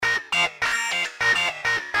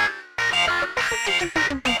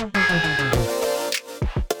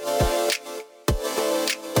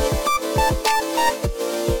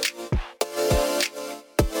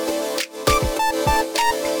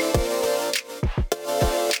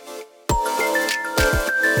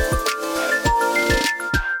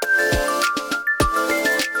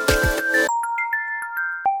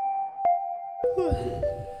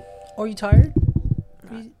you tired?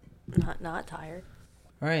 Not tired.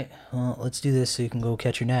 All right. Well, let's do this so you can go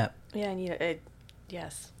catch your nap. Yeah, I need a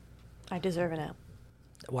yes. I deserve a nap.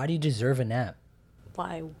 Why do you deserve a nap?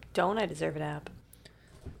 Why don't I deserve a nap?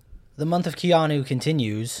 The month of Keanu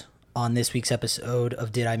continues on this week's episode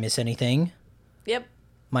of Did I Miss Anything? Yep.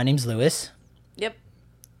 My name's Lewis. Yep.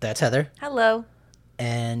 That's Heather. Hello.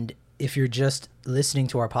 And if you're just listening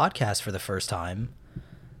to our podcast for the first time,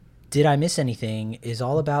 Did I Miss Anything is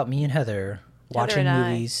all about me and Heather watching and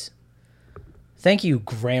movies. Thank you,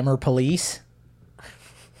 Grammar Police.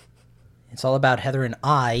 It's all about Heather and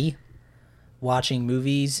I watching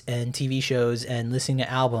movies and TV shows and listening to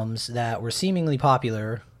albums that were seemingly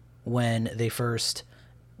popular when they first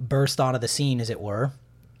burst onto the scene, as it were.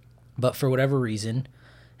 But for whatever reason,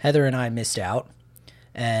 Heather and I missed out.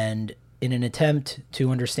 And in an attempt to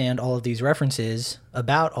understand all of these references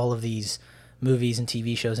about all of these movies and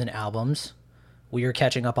TV shows and albums, we are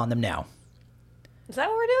catching up on them now. Is that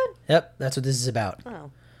what we're doing? Yep, that's what this is about.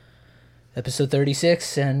 Oh. Episode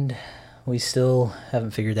 36, and we still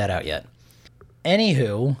haven't figured that out yet.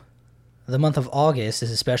 Anywho, the month of August is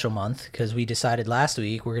a special month because we decided last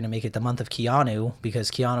week we're going to make it the month of Keanu because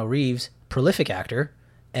Keanu Reeves, prolific actor,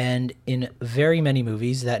 and in very many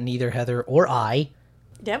movies that neither Heather or I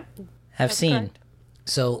Yep. have seen. Correct.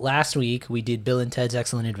 So last week we did Bill and Ted's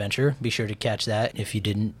Excellent Adventure. Be sure to catch that if you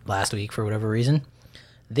didn't last week for whatever reason.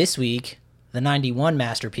 This week, the 91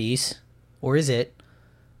 masterpiece, or is it,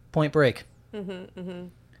 Point Break.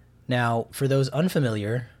 Now, for those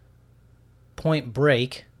unfamiliar, Point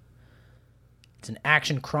Break, it's an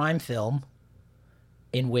action crime film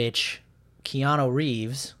in which Keanu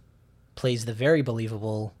Reeves plays the very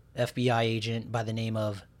believable FBI agent by the name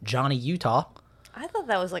of Johnny Utah. I thought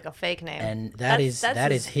that was like a fake name. And that is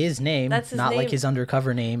his name, that's his not name. like his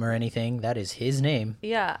undercover name or anything. That is his name.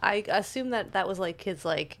 Yeah, I assume that was like his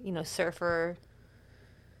surfer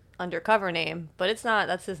undercover name, but it's not.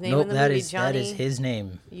 That's his name Nope, in the that movie. is Johnny that is his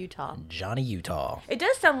name, Utah. Johnny Utah. It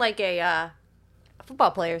does sound like a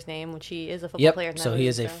football player's name, which he is a football player. In that So movie, he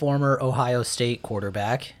is a former Ohio State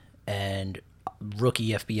quarterback and rookie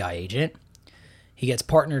FBI agent. He gets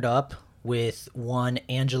partnered up with one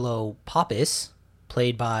Angelo Pappas,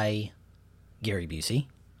 played by Gary Busey.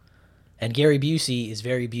 And Gary Busey is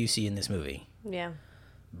very Busey in this movie, Yeah.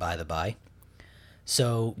 by the by.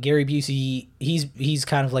 So Gary Busey, he's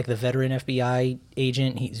kind of like the veteran FBI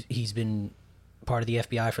agent. He's been part of the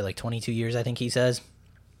FBI for like 22 years, I think he says.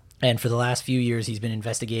 And for the last few years, he's been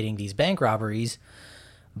investigating these bank robberies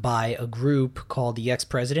by a group called the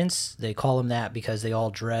Ex-Presidents. They call them that because they all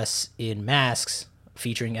dress in masks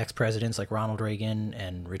featuring ex-presidents like Ronald Reagan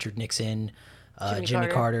and Richard Nixon, Jimmy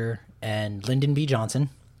Carter, and Lyndon B. Johnson.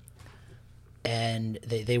 And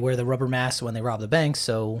they wear the rubber masks when they rob the banks,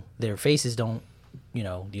 so their faces don't, you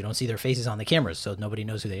don't see their faces on the cameras, so nobody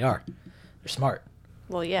knows who they are. They're smart.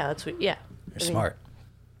 Well, yeah, that's what. Yeah. They're smart.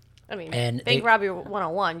 I mean, And bank robbery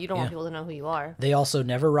 101. You don't want Yeah. people to know who you are. They also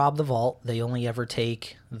never rob the vault. They only ever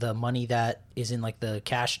take the money that is in like the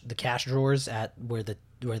cash drawers at where the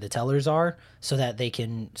tellers are, so that they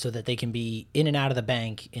can be in and out of the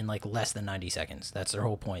bank in like less than 90 seconds. That's their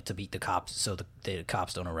whole point, to beat the cops, so the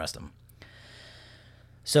cops don't arrest them.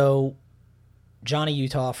 So Johnny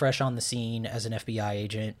Utah, fresh on the scene as an FBI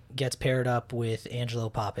agent, gets paired up with Angelo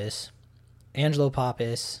Pappas. Angelo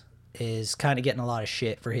Pappas is kind of getting a lot of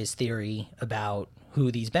shit for his theory about who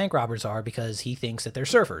these bank robbers are because he thinks that they're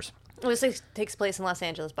surfers. Well, this takes place in Los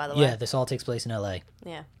Angeles, by the way. Yeah, this all takes place in LA.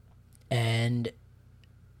 Yeah. And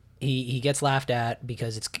he gets laughed at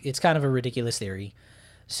because it's kind of a ridiculous theory.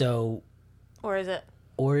 So Or is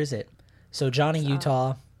it? So Johnny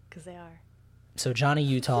Utah, Because they are. So Johnny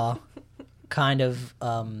Utah kind of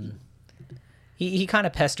he kind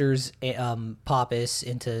of pesters Pappas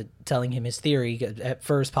into telling him his theory. At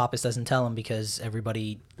first, Pappas doesn't tell him because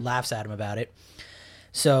everybody laughs at him about it.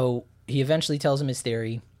 So he eventually tells him his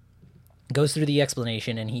theory, goes through the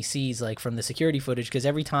explanation, and he sees, like, from the security footage, because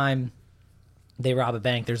every time they rob a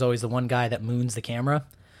bank, there's always the one guy that moons the camera.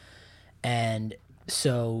 And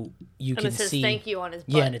so you can see... And it says thank you on his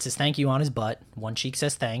butt. Yeah, and it says thank you on his butt. One cheek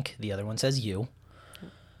says thank, the other one says you.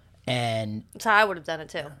 And... That's how I would have done it,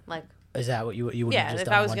 too. Like... Is that what you would Yeah, have just if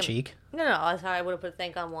done, I was one gonna- cheek? No, that's how I would have put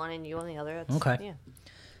thank on one and you on the other. That's, Okay. Yeah.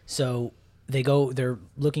 So they're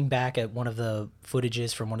looking back at one of the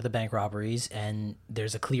footages from one of the bank robberies, and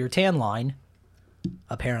there's a clear tan line,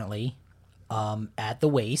 apparently, at the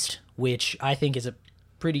waist, which I think is a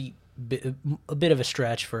bit of a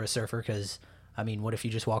stretch for a surfer, because, I mean, what if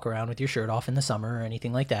you just walk around with your shirt off in the summer or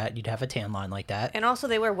anything like that? You'd have a tan line like that. And also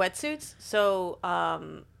they wear wetsuits, so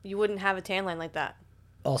you wouldn't have a tan line like that.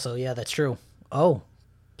 Also, yeah, that's true. Oh,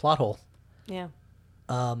 plot hole. Yeah.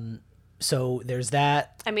 So there's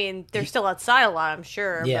that. I mean, they're still outside a lot, I'm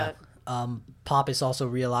sure. Yeah. But Pappas also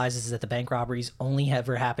realizes that the bank robberies only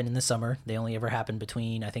ever happen in the summer. They only ever happen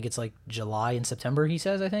between, I think it's like July and September, he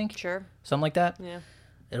says, I think. sure. Something like that. Yeah.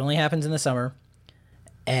 It only happens in the summer.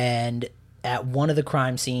 And at one of the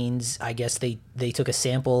crime scenes, I guess they took a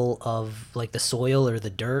sample of like the soil or the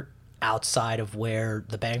dirt outside of where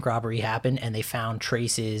the bank robbery happened, and they found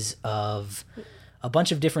traces of a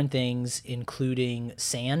bunch of different things, including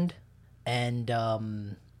sand and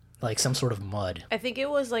like some sort of mud. I think it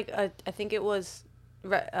was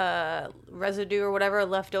residue or whatever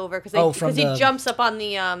left over because he jumps up on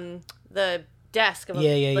the desk of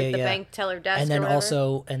the bank teller desk, and then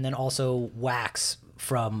or also wax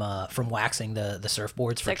from waxing the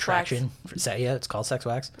surfboards for Sex traction. It's called sex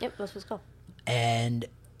wax. Yep, that's what it's called. And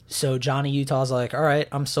so Johnny Utah's like, all right,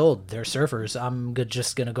 I'm sold. They're surfers. I'm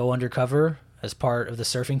just gonna go undercover as part of the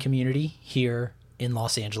surfing community here in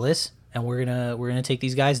Los Angeles, and we're gonna take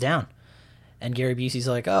these guys down. And Gary Busey's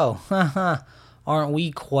like, oh, aren't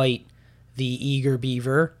we quite the eager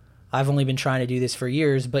beaver? I've only been trying to do this for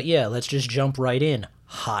years, but yeah, let's just jump right in.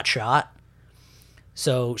 Hot shot.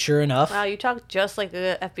 So sure enough. Wow, you talk just like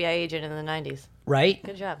the FBI agent in the 90s. Right?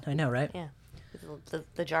 Good job. I know, right? Yeah.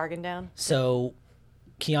 The jargon down. So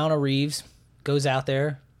Keanu Reeves goes out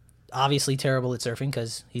there, obviously terrible at surfing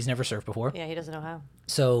because he's never surfed before. Yeah, he doesn't know how.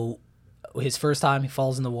 So his first time, he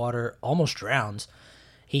falls in the water, almost drowns.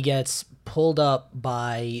 He gets pulled up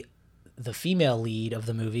by the female lead of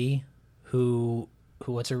the movie, who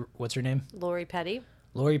what's her name? Lori Petty.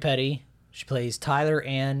 Lori Petty. She plays Tyler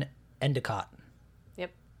Ann Endicott.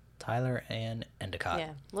 Yep. Tyler Ann Endicott.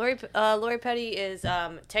 Yeah. Lori Petty is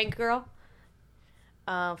Tank Girl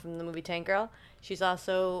from the movie Tank Girl. She's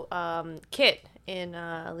also Kit in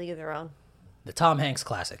A League of Their Own. The Tom Hanks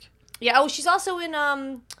classic. Yeah. Oh, she's also in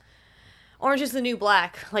Orange is the New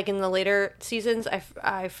Black. Like in the later seasons,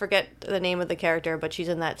 I forget the name of the character, but she's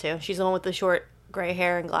in that too. She's the one with the short gray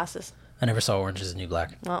hair and glasses. I never saw Orange is the New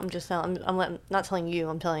Black. Well, I'm just telling. I'm not telling you.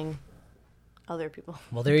 I'm telling other people.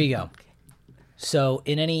 Well, there you go. Okay. So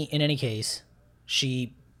in any case,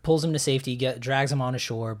 she pulls him to safety, drags him on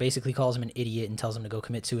ashore, basically calls him an idiot, and tells him to go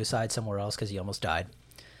commit suicide somewhere else because he almost died.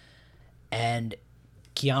 And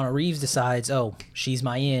Keanu Reeves decides, oh, she's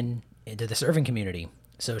my in into the surfing community.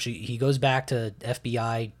 So he goes back to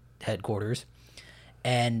FBI headquarters,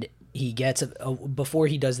 and he gets before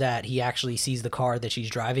he does that, he actually sees the car that she's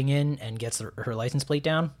driving in and gets her license plate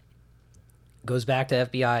down. Goes back to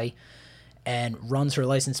FBI and runs her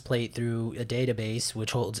license plate through a database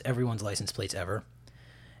which holds everyone's license plates ever.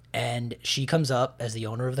 And she comes up as the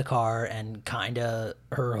owner of the car, and kind of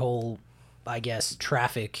her whole, I guess,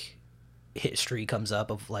 traffic history comes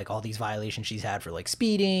up of like all these violations she's had for like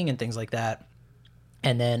speeding and things like that.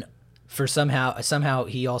 And then for somehow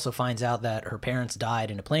he also finds out that her parents died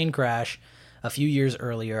in a plane crash a few years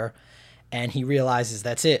earlier, and he realizes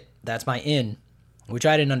that's it. That's my in, which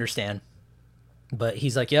I didn't understand. But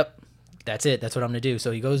he's like, yep, that's it. That's what I'm going to do.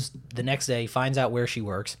 So he goes the next day, finds out where she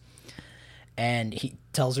works, and he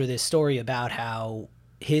tells her this story about how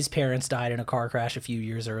his parents died in a car crash a few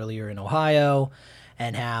years earlier in Ohio,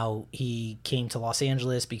 and how he came to Los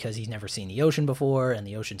Angeles because he's never seen the ocean before, and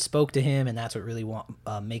the ocean spoke to him, and that's what really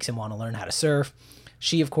makes him want to learn how to surf.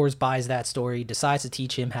 She, of course, buys that story, decides to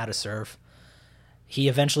teach him how to surf. He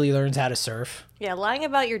eventually learns how to surf. Yeah, lying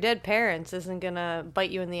about your dead parents isn't going to bite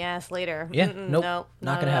you in the ass later. Yeah, nope,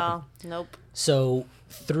 not going to happen. All. Nope. So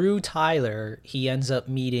through Tyler, he ends up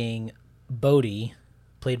meeting Bodie,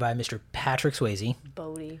 played by Mr. Patrick Swayze.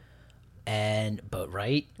 Bodie.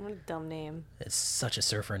 Right? What a dumb name. It's such a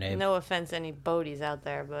surfer name. No offense to any Bodies out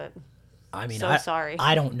there, but I mean, sorry.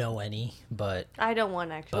 I don't know any, but I don't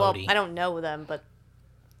want actually. Bodie. Well, I don't know them, but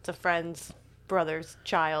it's a friend's brother's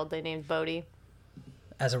child. They named Bodie.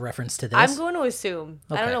 As a reference to this? I'm going to assume.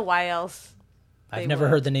 Okay. I don't know why else. I've never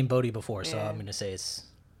heard the name Bodie before, so I'm going to say it's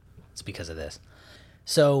because of this.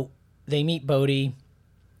 So they meet Bodie,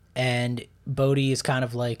 and Bodie is kind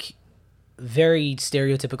of like very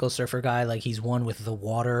stereotypical surfer guy. Like he's one with the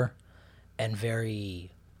water and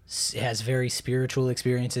has very spiritual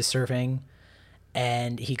experiences surfing.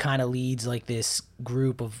 And he kind of leads like this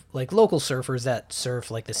group of like local surfers that surf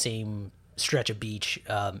like the same stretch of beach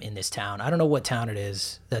in this town. I don't know what town it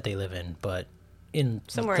is that they live in, but in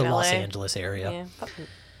somewhere the in Los LA. Angeles area. Yeah,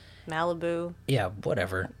 Malibu. Yeah,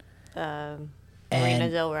 whatever. Marina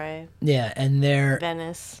Del Rey. Yeah, and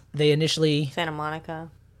Venice. They initially... Santa Monica.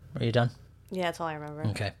 Are you done? Yeah, that's all I remember.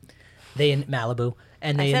 Okay. They in Malibu.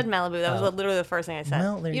 And I said Malibu. That was literally the first thing I said.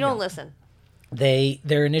 Well, you don't listen.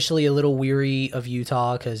 They're initially a little weary of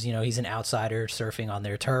Utah because he's an outsider surfing on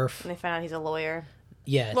their turf. And they find out he's a lawyer.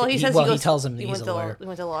 Yeah. Well, he says he tells him he's a lawyer. He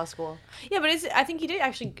went to law school. Yeah, but I think he did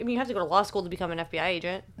actually. I mean, you have to go to law school to become an FBI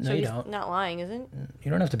agent. No, so you he's don't. Not lying, isn't? You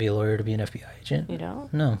don't have to be a lawyer to be an FBI agent. You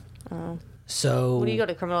don't? No. Oh. So. What do you go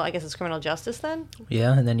to criminal? I guess it's criminal justice then.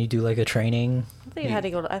 Yeah, and then you do like a training. I thought you had to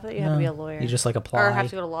go. I thought you had to be a lawyer. You just like apply. Or have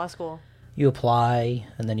to go to law school. You apply,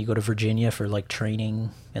 and then you go to Virginia for like training,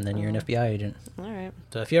 and then you're an FBI agent. All right.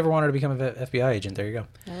 So if you ever wanted to become an FBI agent, there you go.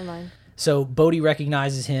 Never mind. So Bodie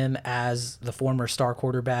recognizes him as the former star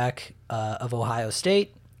quarterback of Ohio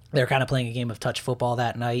State. They're kind of playing a game of touch football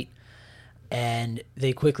that night, and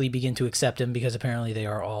they quickly begin to accept him because apparently they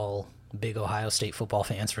are all big Ohio State football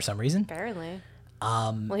fans for some reason. Apparently.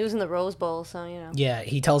 Well, he was in the Rose Bowl, so Yeah,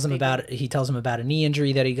 he tells him about a knee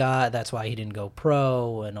injury that he got. That's why he didn't go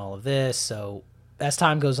pro and all of this. So as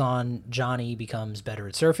time goes on, Johnny becomes better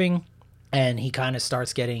at surfing, and he kind of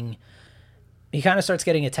starts getting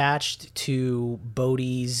attached to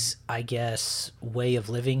Bodie's, I guess, way of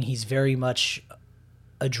living. He's very much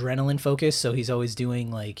adrenaline focused, so he's always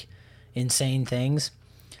doing like insane things.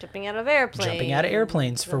 Jumping out of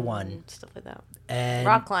airplanes for one. Stuff like that. And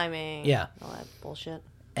rock climbing. Yeah. All that bullshit.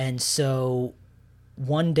 And so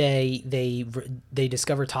one day they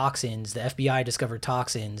discover toxins. The FBI discovered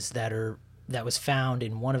toxins that was found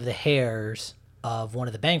in one of the hairs of one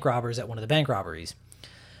of the bank robbers at one of the bank robberies.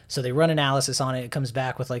 So they run analysis on it. It comes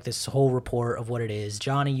back with like this whole report of what it is.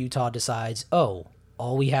 Johnny Utah decides, all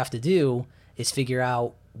we have to do is figure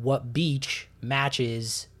out what beach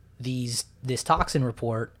matches this toxin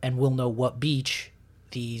report, and we'll know what beach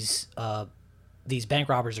these bank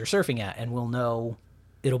robbers are surfing at, and we'll know.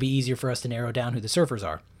 It'll be easier for us to narrow down who the surfers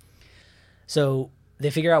are. So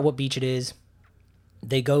they figure out what beach it is.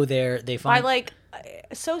 They go there. They find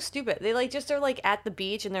so stupid. They are like at the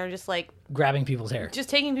beach and they're just like grabbing people's hair, just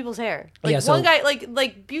taking people's hair. Like so one guy,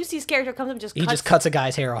 like Busey's character comes up and he just cuts a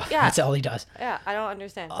guy's hair off. Yeah, that's all he does. Yeah, I don't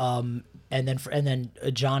understand. And then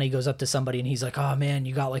Johnny goes up to somebody and he's like, "Oh man,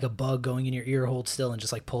 you got like a bug going in your ear hole still," and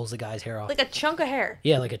just like pulls the guy's hair off. Like a chunk of hair.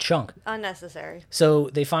 Yeah, like a chunk. Unnecessary. So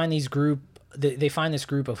they find this group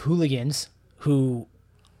of hooligans who,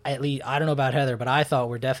 at least I don't know about Heather, but I thought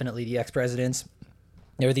were definitely the ex-presidents.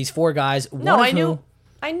 There were these four guys.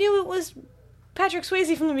 I knew it was Patrick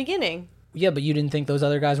Swayze from the beginning. Yeah, but you didn't think those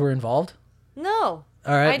other guys were involved? No.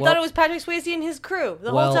 All right. I thought it was Patrick Swayze and his crew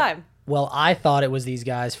the whole time. Well, I thought it was these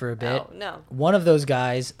guys for a bit. Oh, no. One of those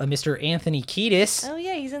guys, a Mr. Anthony Kiedis. Oh,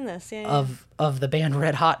 yeah, he's in this. Yeah, of the band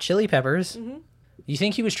Red Hot Chili Peppers. Mm-hmm. You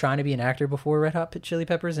think he was trying to be an actor before Red Hot Chili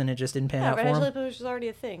Peppers and it just didn't pan out Red for Hot him? Chili Peppers was already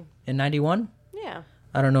a thing. In 91? Yeah.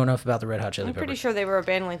 I don't know enough about the Red Hot Chili Peppers. I'm pretty sure they were a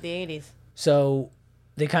band in like the 80s. So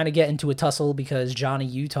they kind of get into a tussle because Johnny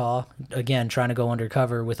Utah, again, trying to go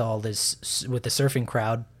undercover with all this, with the surfing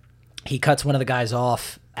crowd, he cuts one of the guys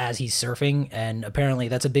off as he's surfing, and apparently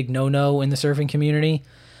that's a big no-no in the surfing community.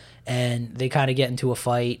 And they kind of get into a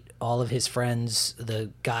fight. All of his friends,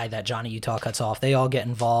 the guy that Johnny Utah cuts off, they all get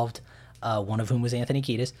involved, one of whom was Anthony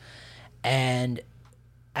Kiedis. And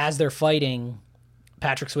as they're fighting,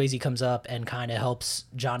 Patrick Swayze comes up and kind of helps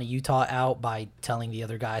Johnny Utah out by telling the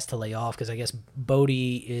other guys to lay off, because I guess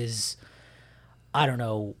Bodie is, I don't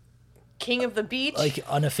know, king of the beach, like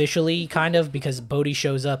unofficially kind of, because Bodie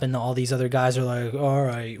shows up and all these other guys are like, all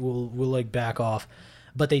right, we'll like back off,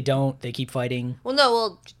 but they don't. They keep fighting.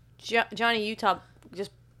 Johnny Utah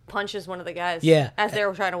just punches one of the guys. Yeah, as they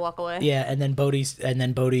were trying to walk away. Yeah, and then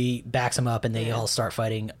Bodie backs him up, and they all start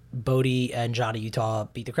fighting. Bodie and Johnny Utah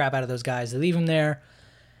beat the crap out of those guys. They leave him there,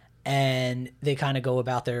 and they kind of go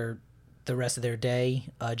about the rest of their day.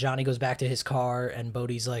 Johnny goes back to his car, and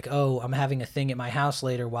Bodie's like, "Oh, I'm having a thing at my house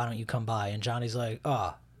later. Why don't you come by?" And Johnny's like,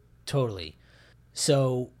 "Ah, totally."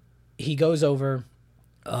 So he goes over,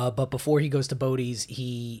 but before he goes to Bodie's,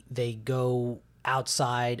 they go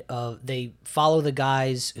outside of, they follow the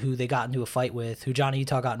guys who they got into a fight with, who Johnny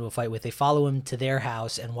Utah got into a fight with. They follow him to their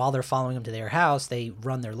house, and while they're following him to their house, they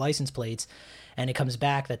run their license plates, and it comes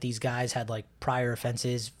back that these guys had like prior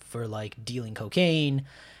offenses for like dealing cocaine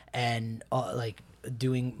and like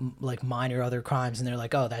doing like minor other crimes, and they're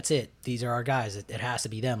like, "Oh, that's it. These are our guys. It has to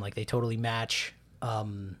be them." Like they totally match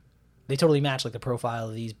like the profile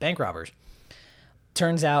of these bank robbers.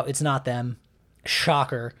 Turns out it's not them.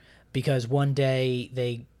 Shocker. Because one day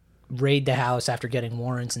they raid the house after getting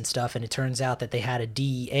warrants and stuff, and it turns out that they had a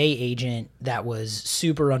DEA agent that was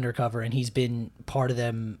super undercover, and he's been part of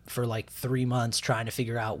them for like 3 months trying to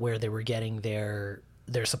figure out where they were getting their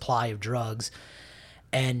supply of drugs.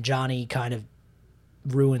 And Johnny kind of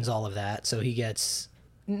ruins all of that, so he gets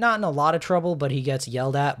not in a lot of trouble, but he gets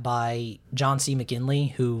yelled at by John C.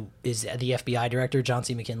 McGinley, who is the FBI director. John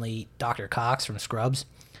C. McGinley, Dr. Cox from Scrubs.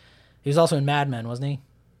 He was also in Mad Men, wasn't he?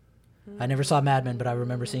 I never saw Mad Men, but I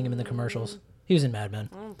remember seeing him in the commercials. He was in Mad Men.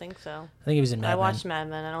 I don't think so. I think he was in Mad Men. I watched Mad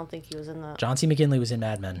Men. I don't think he was in the... John C. McGinley was in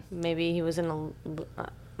Mad Men. Maybe he was in a...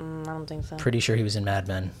 I don't think so. Pretty sure he was in Mad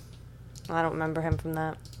Men. I don't remember him from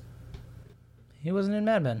that. He wasn't in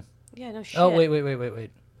Mad Men. Yeah, no shit. Oh,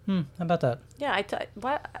 wait. How about that? Yeah,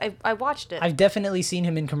 I watched it. I've definitely seen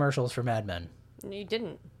him in commercials for Mad Men. You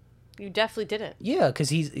didn't. You definitely didn't. Yeah, because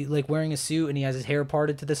he's like wearing a suit and he has his hair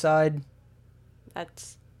parted to the side.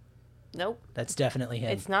 That's... Nope. That's definitely him.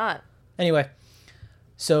 It's not. Anyway,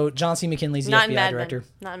 so John C. McKinley's the FBI director.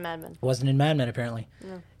 Not in Mad Men. Wasn't in Mad Men, apparently.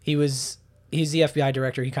 No. He's the FBI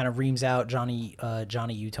director. He kind of reams out Johnny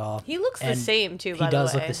Utah. He looks the same too. By the way, he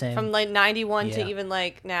does look the same from like 91 Yeah. to even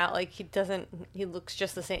like now. Like he looks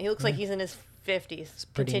just the same. He looks like he's in his 50s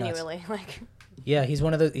pretty continually. Like Yeah, he's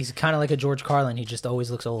he's kind of like a George Carlin. He just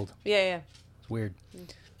always looks old. yeah. It's weird.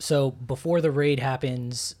 So before the raid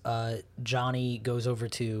happens, Johnny goes over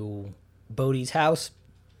to Bodhi's house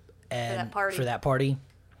and for that party.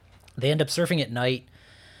 They end up surfing at night.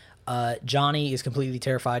 Johnny is completely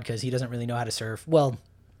terrified because he doesn't really know how to surf. Well,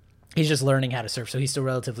 he's just learning how to surf, so he's still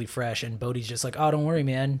relatively fresh. And Bodhi's just like, "Oh, don't worry,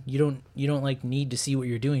 man. You don't like need to see what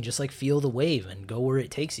you're doing. Just like feel the wave and go where it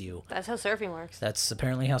takes you." That's how surfing works. That's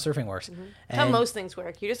apparently how surfing works. That's how most things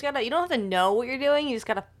work. You don't have to know what you're doing. You just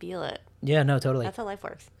gotta feel it. Yeah, no, totally. That's how life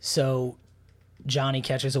works. So Johnny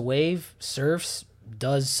catches a wave, surfs,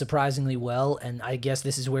 does surprisingly well, and I guess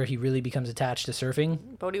this is where he really becomes attached to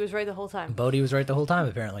surfing. Bodhi was right the whole time. Bodhi was right the whole time,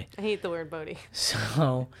 apparently. I hate the word Bodhi.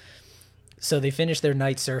 So they finish their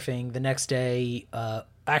night surfing. The next day,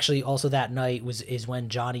 actually also that night is when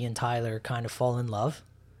Johnny and Tyler kind of fall in love,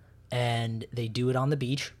 and they do it on the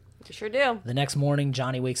beach. You sure do. The next morning,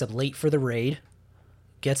 Johnny wakes up late for the raid,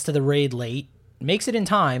 gets to the raid late, makes it in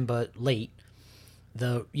time, but late.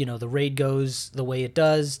 The raid goes the way it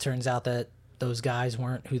does. Turns out that those guys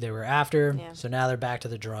weren't who they were after. Yeah. So now they're back to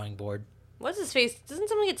the drawing board. What's his face? Doesn't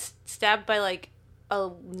someone get stabbed by like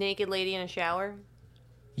a naked lady in a shower?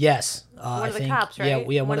 Yes. One of the cops, right?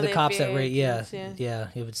 Yeah, one of the cops FBI that raid. Yeah, agents, yeah.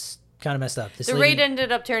 It was kind of messed up. The raid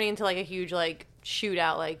ended up turning into like a huge like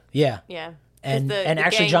shootout. Like yeah. 'Cause And the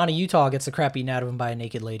actually, gang... Johnny Utah gets the crap beaten out of him by a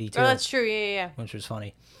naked lady too. Oh, that's true. Yeah. Which was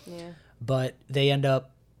funny. Yeah. But they end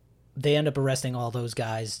up arresting all those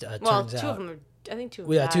guys. Well, turns two out. of them. I think two.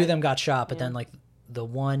 Yeah, two of them got shot, but Yeah. then the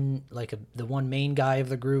one main guy of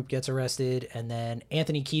the group gets arrested, and then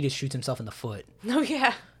Anthony Kiedis shoots himself in the foot. Oh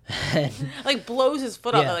yeah. Like blows his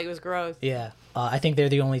foot off. Yeah. Like it was gross. Yeah, I think they're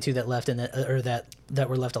the only two that left, that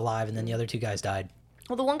were left alive, and then the other two guys died.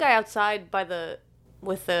 Well, the one guy outside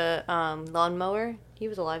with the lawnmower, he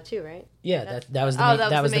was alive too, right? Yeah, that was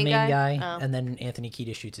the main guy. Oh. And then Anthony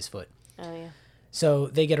Kiedis shoots his foot. Oh yeah. So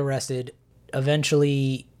they get arrested.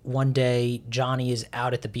 Eventually, one day, Johnny is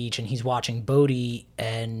out at the beach and he's watching Bodhi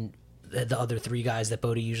and the other three guys that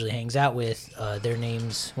Bodhi usually hangs out with. Their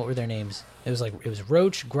names, what were their names? It was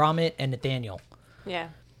Roach, Gromit, and Nathaniel. Yeah.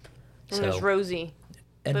 And So- there's Rosie.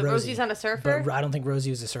 And But Rosie. Rosie's not a surfer? But I don't think Rosie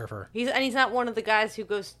was a surfer. He's not one of the guys who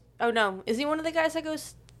goes. Oh no, is he one of the guys that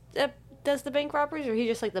goes does the bank robberies, or he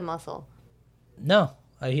just like the muscle? No,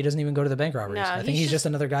 he doesn't even go to the bank robberies. No, I think he's just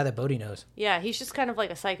another guy that Bodhi knows. Yeah, he's just kind of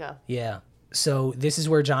like a psycho. Yeah. So this is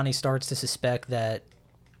where Johnny starts to suspect that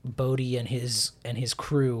Bodhi and his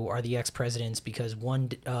crew are the ex-presidents, because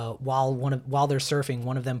while they're surfing,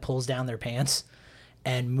 one of them pulls down their pants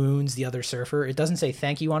and moons the other surfer. It doesn't say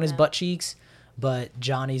thank you on his butt cheeks, but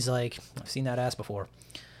Johnny's like, I've seen that ass before.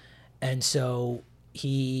 And so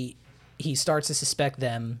he starts to suspect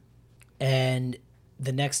them, and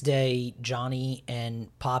the next day Johnny and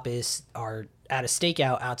Pappas are at a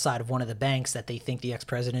stakeout outside of one of the banks that they think the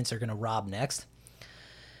ex-presidents are going to rob next.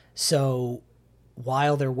 So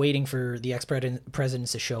while they're waiting for the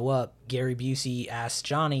ex-presidents to show up, Gary Busey asks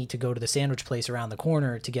Johnny to go to the sandwich place around the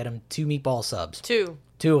corner to get him 2 meatball subs. Two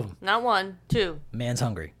of them. Not one, two. Man's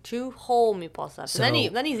hungry. 2 whole meatball subs. So-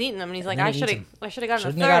 And then he's eating them, and he's like, then I he should eats have them. gotten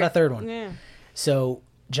Shouldn't a have third. got a third one. Yeah. So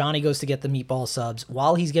Johnny goes to get the meatball subs.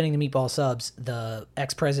 While he's getting the meatball subs, the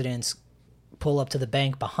ex-presidents pull up to the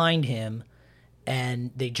bank behind him,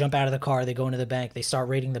 and they jump out of the car. They go into the bank. They start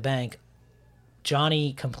raiding the bank.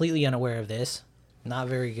 Johnny, completely unaware of this, not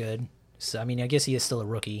very good. So, I mean, I guess he is still a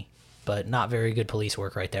rookie, but not very good police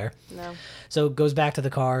work right there. No. So goes back to the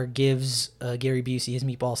car, gives Gary Busey his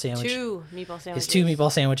meatball sandwich. 2 meatball sandwiches. His 2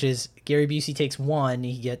 meatball sandwiches. Gary Busey takes one.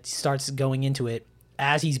 He starts going into it.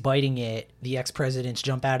 As he's biting it, the ex-presidents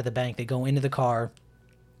jump out of the bank. They go into the car,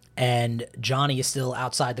 and Johnny is still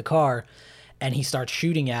outside the car. and he starts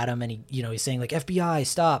shooting at him, and he's saying like, FBI,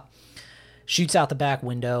 stop. Shoots out the back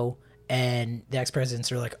window, and the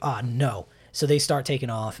ex-presidents are like, no. So they start taking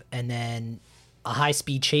off, and then a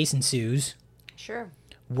high-speed chase ensues. Sure.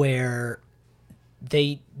 Where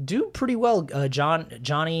they do pretty well.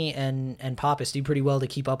 Johnny and Pappas do pretty well to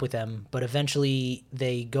keep up with them, but eventually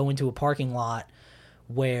they go into a parking lot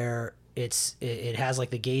where it has like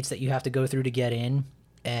the gates that you have to go through to get in,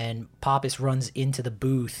 and Pappas runs into the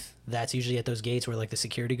booth that's usually at those gates where like the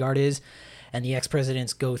security guard is, and the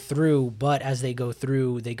ex-presidents go through, but as they go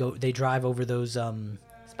through, they drive over those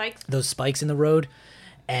spikes in the road,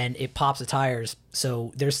 and it pops the tires.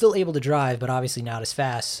 So they're still able to drive, but obviously not as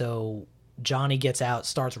fast. So Johnny gets out,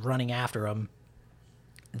 starts running after them.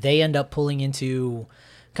 They end up pulling into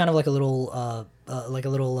kind of like a little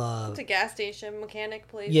it's a gas station mechanic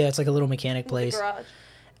place. Yeah, it's like a little mechanic place. The garage.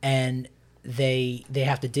 And they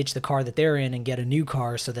have to ditch the car that they're in and get a new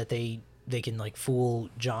car so that they can like fool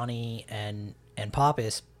Johnny and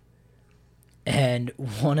Pappas. And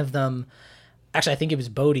one of them, actually I think it was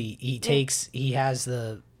Bodhi, he takes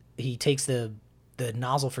the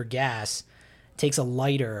nozzle for gas, takes a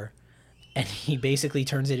lighter, and he basically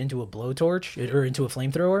turns it into a blowtorch or into a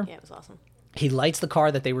flamethrower. Yeah, it was awesome. He lights the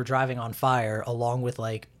car that they were driving on fire, along with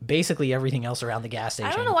like basically everything else around the gas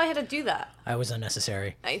station. I don't know why I had to do that. I was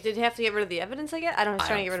unnecessary. Did he have to get rid of the evidence? I don't know. He's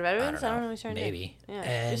trying to get rid of evidence. I don't know what he's trying to do. Maybe. Yeah,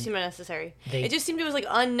 and it just seemed unnecessary. It just seemed it was like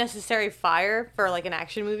unnecessary fire for like an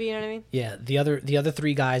action movie. You know what I mean? Yeah. The other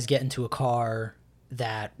three guys get into a car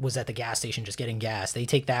that was at the gas station just getting gas. They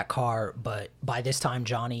take that car, but by this time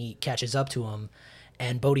Johnny catches up to him,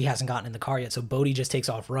 and Bodhi hasn't gotten in the car yet. So Bodhi just takes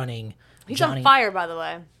off running. He's on fire, by the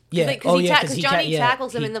way. Yeah. Because Johnny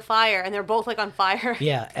tackles him in the fire, and they're both like on fire.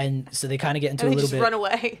 Yeah, and so they kind of get into and a little bit. They just run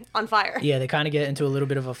away on fire. Yeah, they kind of get into a little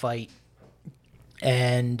bit of a fight,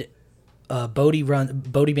 and Bodhi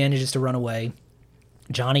manages to run away.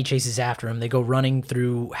 Johnny chases after him. They go running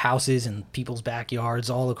through houses and people's backyards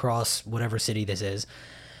all across whatever city this is.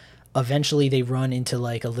 Eventually, they run into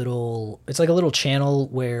like a little channel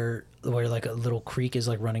where like a little creek is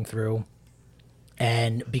like running through.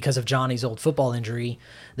 And because of Johnny's old football injury,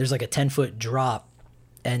 there's like a 10-foot drop.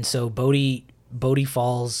 And so Bodhi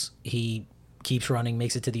falls. He keeps running,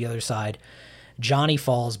 makes it to the other side. Johnny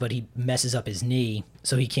falls, but he messes up his knee,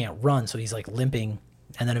 so he can't run. So he's like limping,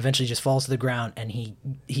 and then eventually just falls to the ground. And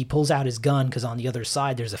he pulls out his gun because on the other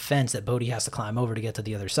side there's a fence that Bodhi has to climb over to get to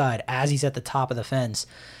the other side. As he's at the top of the fence,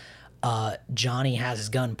 Johnny has his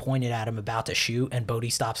gun pointed at him, about to shoot, and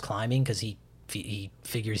Bodhi stops climbing because he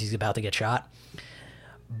figures he's about to get shot.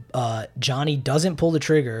 Johnny doesn't pull the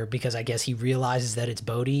trigger because I guess he realizes that it's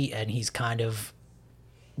Bodhi, and he's kind of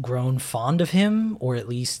grown fond of him, or at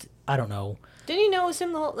least, I don't know. Didn't he know it was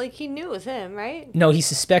him he knew it was him, right? No, he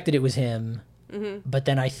suspected it was him. Mm-hmm. But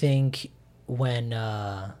then I think when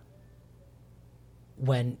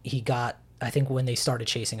they started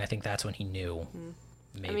chasing, I think that's when he knew. Mm.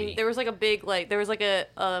 Maybe. I mean, there was like a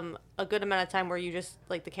good amount of time where you just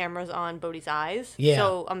like the camera's on Bodhi's eyes. Yeah.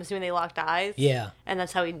 So I'm assuming they locked eyes. Yeah. And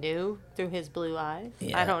that's how he knew, through his blue eyes.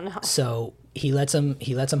 Yeah. I don't know. So he lets him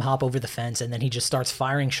hop over the fence, and then he just starts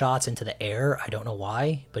firing shots into the air. I don't know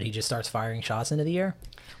why, but he just starts firing shots into the air.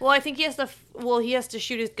 Well, I think he has to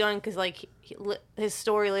shoot his gun because like his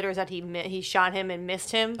story later is that he shot him and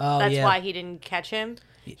missed him. Oh, That's yeah. why he didn't catch him.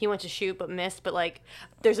 He went to shoot but missed. But like,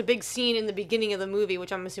 there's a big scene in the beginning of the movie,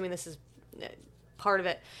 which I'm assuming this is part of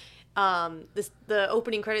it. The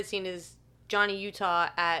opening credit scene is Johnny Utah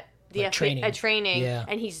at the training, yeah.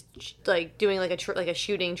 And he's like doing like a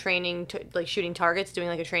shooting training, like shooting targets, doing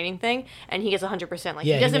like a training thing, and he gets 100%. Like,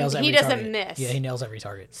 yeah, he doesn't miss. Yeah, he nails every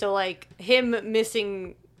target. So like him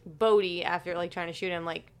missing Bodhi after like trying to shoot him,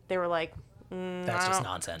 like they were like, that's just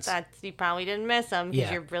nonsense. You probably didn't miss him because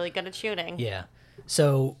Yeah. you're really good at shooting. Yeah.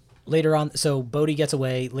 So later on, Bodhi gets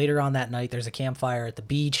away. Later on that night, there's a campfire at the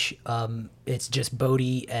beach. It's just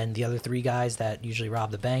Bodhi and the other three guys that usually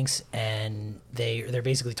rob the banks, and they're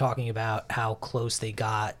basically talking about how close they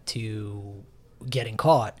got to getting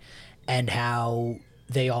caught, and how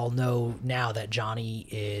they all know now that Johnny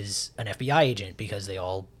is an FBI agent because they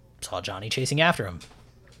all saw Johnny chasing after him.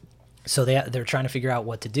 So they're trying to figure out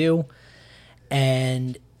what to do,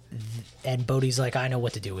 and Bodhi's like, I know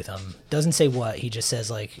what to do with them. Doesn't say what, he just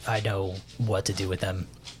says like, I know what to do with them.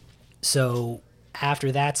 So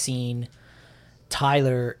after that scene,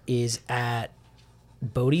 Tyler is at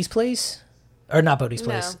Bodhi's place, or not Bodhi's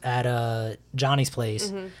place, at Johnny's place.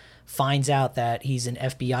 Mm-hmm. Finds out that he's an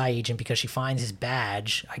FBI agent because she finds his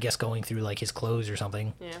badge, I guess going through like his clothes or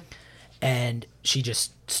something. Yeah. And she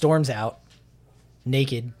just storms out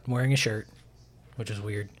naked, wearing a shirt, which was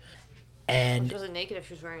weird. And she wasn't naked if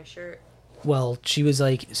she was wearing a shirt. Well, she was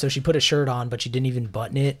like, so she put a shirt on, but she didn't even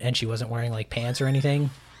button it, and she wasn't wearing like pants or anything,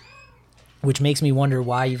 which makes me wonder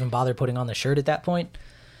why even bother putting on the shirt at that point.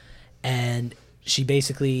 And she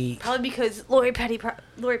basically, Probably because Lori Petty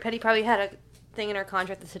probably had a thing in her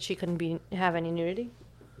contract that said she couldn't have any nudity.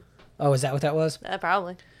 oh, is that what that was?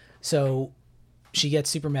 Probably. So she gets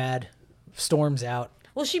super mad, storms out.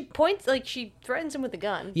 Well, she threatens him with a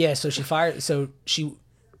gun. Yeah, so she fired. So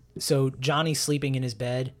Johnny's sleeping in his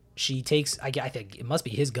bed. She takes, I think it must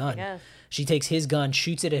be his gun. Yes. She takes his gun,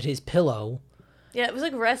 shoots it at his pillow. Yeah, it was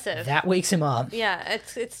aggressive. That wakes him up. Yeah,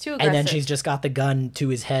 it's too aggressive. And then she's just got the gun to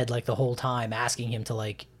his head like the whole time, asking him to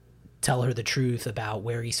like tell her the truth about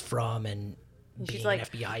where he's from and being she's like, an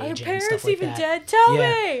FBI "Are your agent and stuff parents like even that. dead? Tell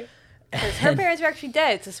Yeah. me." Because her parents are actually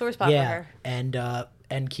dead. It's a sore spot for her. And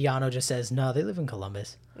Keanu just says, no, they live in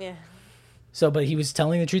Columbus. Yeah. So, but he was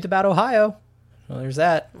telling the truth about Ohio. Well, there's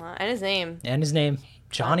that. Well, and his name. And his name,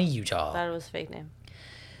 Johnny Utah. Thought it was a fake name.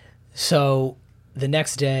 So the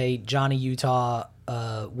next day, Johnny Utah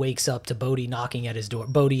wakes up to Bodhi knocking at his door.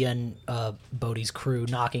 Bodhi and Bodhi's crew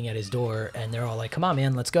knocking at his door, and they're all like, "Come on,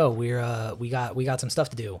 man, let's go. We got some stuff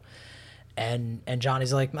to do." And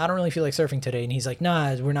Johnny's like, "I don't really feel like surfing today," and he's like,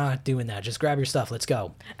 "Nah, we're not doing that. Just grab your stuff. Let's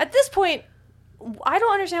go." At this point, I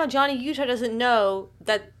don't understand how Johnny Utah doesn't know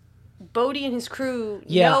that Bodhi and his crew.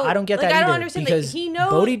 Yeah, know, I don't get like, that either. I don't understand because that he knows.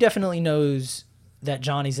 Bodhi definitely knows that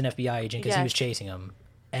Johnny's an FBI agent because he Yes. was chasing him,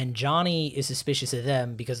 and Johnny is suspicious of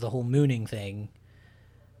them because of the whole mooning thing.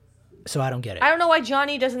 So I don't get it. I don't know why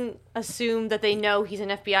Johnny doesn't assume that they know he's an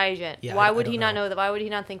FBI agent. Yeah, Why I would don't he not know. know that? Why would he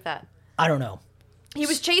not think that? I don't know. He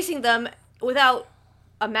was chasing them without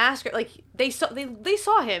a mask. Like they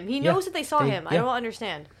saw him. He knows that they saw him. I yeah. don't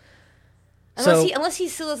understand. So- Unless he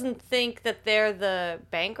still doesn't think that they're the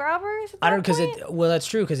bank robbers. I don't because well that's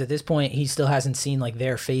true because at this point he still hasn't seen like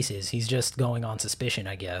their faces. He's just going on suspicion,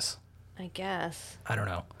 I guess. I guess. I don't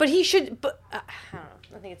know. But he should. But I don't know.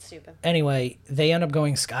 I think it's stupid. Anyway, they end up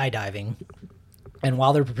going skydiving, and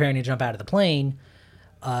while they're preparing to jump out of the plane,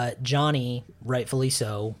 Johnny, rightfully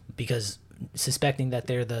so, because suspecting that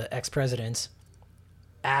they're the ex-presidents,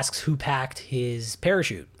 asks who packed his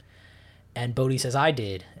parachute, and Bodhi says, "I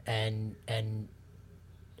did," and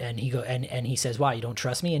he says, "Why, you don't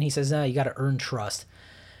trust me?" And he says, "No, you got to earn trust."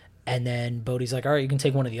 And then Bodhi's like, "All right, you can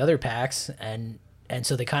take one of the other packs," and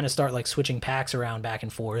so they kind of start like switching packs around back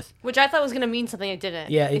and forth. Which I thought was going to mean something. It didn't.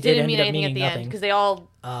 Yeah, it didn't ended mean up anything at meaning the end nothing. because they all.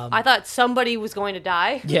 I thought somebody was going to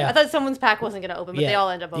die. Yeah. I thought someone's pack wasn't going to open, but they all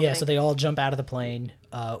end up opening. Yeah, so they all jump out of the plane,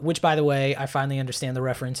 which, by the way, I finally understand the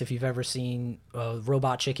reference. If you've ever seen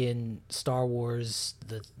Robot Chicken, Star Wars,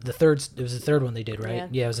 the third, it was the third one they did, right?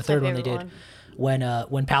 Yeah, it was the it's my third one they favorite did. one.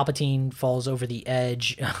 When Palpatine falls over the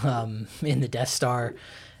edge in the Death Star,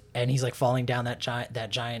 and he's like falling down that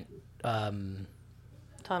giant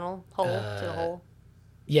Tunnel hole to the hole.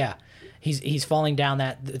 yeah, he's falling down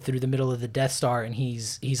through the middle of the Death Star, and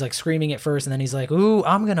he's like screaming at first, and then he's like, "Ooh,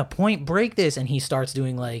 I'm gonna point break this," and he starts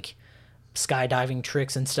doing like skydiving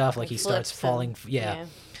tricks and stuff, like he starts falling. Yeah.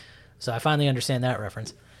 So I finally understand that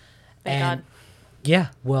reference. Thank God. Yeah,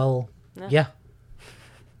 well, yeah.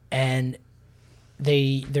 And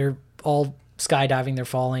they're all skydiving, they're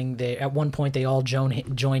falling. They at one point they all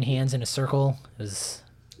join hands in a circle. It was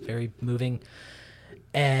very moving.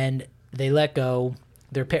 And they let go.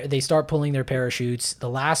 They start pulling their parachutes. The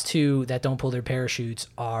last two that don't pull their parachutes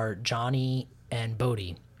are Johnny and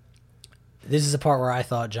Bodhi. This is the part where I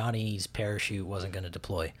thought Johnny's parachute wasn't going to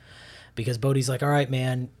deploy, because Bodhi's like, "All right,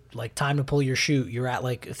 man, like time to pull your chute. You're at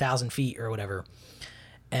like 1,000 feet or whatever."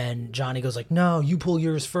 And Johnny goes like, "No, you pull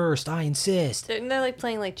yours first. I insist." They're like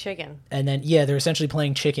playing like chicken. And then they're essentially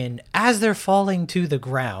playing chicken as they're falling to the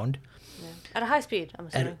ground. At a high speed, I'm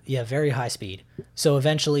assuming. Very high speed. So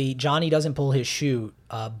eventually, Johnny doesn't pull his chute.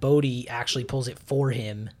 Bodhi actually pulls it for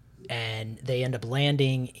him, and they end up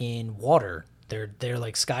landing in water. They're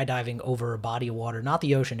like skydiving over a body of water, not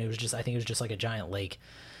the ocean. I think it was just like a giant lake.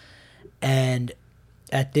 And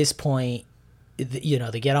at this point,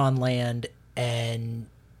 they get on land, and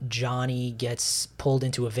Johnny gets pulled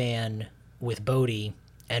into a van with Bodhi,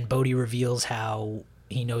 and Bodhi reveals how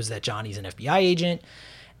he knows that Johnny's an FBI agent.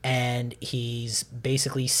 And he's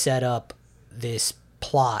basically set up this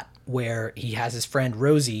plot where he has his friend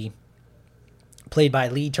Rosie, played by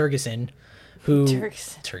Lee Tergesen, who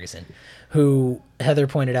Heather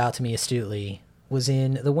pointed out to me astutely was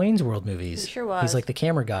in the Wayne's World movies. He sure was. He's like the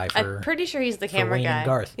camera guy for. I'm pretty sure he's the camera Wayne guy. and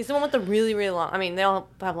Garth. He's the one with the really, really long. I mean, they all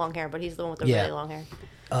have long hair, but he's the one with the really long hair.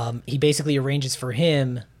 He basically arranges for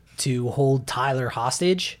him to hold Tyler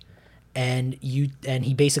hostage, and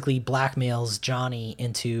he basically blackmails Johnny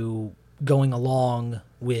into going along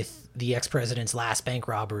with the ex-president's last bank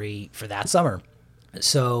robbery for that summer.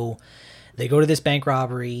 So they go to this bank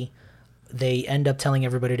robbery. They end up telling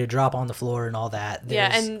everybody to drop on the floor and all that.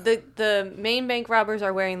 And the main bank robbers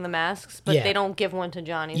are wearing the masks, but they don't give one to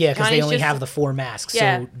Johnny. Yeah, because they only have the 4 masks.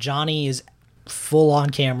 Yeah. So Johnny is full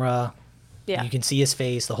on camera. Yeah. You can see his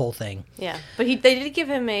face, the whole thing. Yeah. But they did give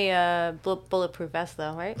him a bulletproof vest,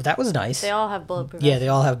 though, right? That was nice. They all have bulletproof vests. Yeah, they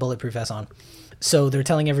all have bulletproof vests on. So they're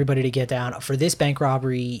telling everybody to get down. For this bank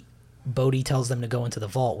robbery, Bodhi tells them to go into the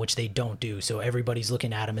vault, which they don't do. So everybody's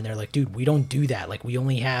looking at him, and they're like, dude, we don't do that. Like, we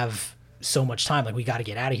only have so much time. Like, we got to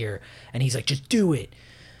get out of here. And he's like, just do it.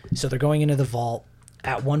 So they're going into the vault.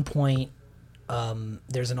 At one point,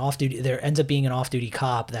 there ends up being an off-duty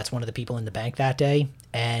cop that's one of the people in the bank that day,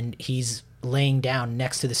 and he's laying down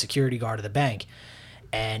next to the security guard of the bank.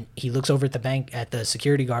 And he looks over at the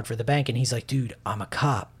security guard for the bank, and he's like, dude, I'm a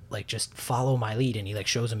cop. Like, just follow my lead. And he like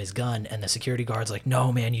shows him his gun, and the security guard's like,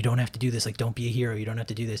 no, man, you don't have to do this. Like, don't be a hero. You don't have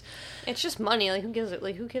to do this. It's just money. Like, who gives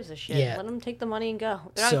a shit? Yeah. Let them take the money and go.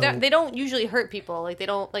 They don't usually hurt people. Like, they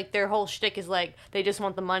don't, like, their whole shtick is like, they just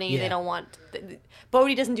want the money. Yeah. They don't want,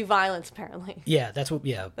 Bodhi doesn't do violence, apparently. Yeah, that's what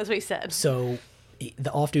he said. So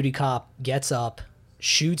the off-duty cop gets up,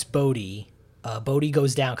 shoots Bodhi. Bodhi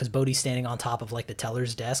goes down because Bodhi's standing on top of like the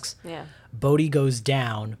teller's desks. Yeah. Bodhi goes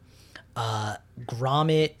down.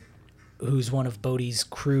 Gromit, who's one of Bodhi's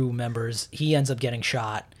crew members, he ends up getting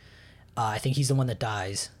shot. I think he's the one that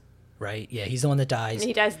dies, right? Yeah, he's the one that dies.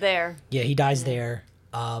 He dies there. Yeah, he dies there.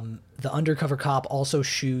 The undercover cop also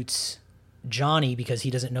shoots Johnny because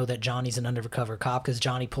he doesn't know that Johnny's an undercover cop, because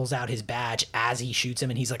Johnny pulls out his badge as he shoots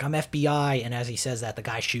him, and he's like, I'm FBI. And as he says that, the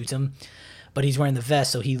guy shoots him. But he's wearing the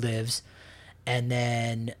vest, so he lives. And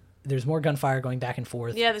then there's more gunfire going back and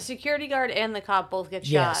forth. Yeah, the security guard and the cop both get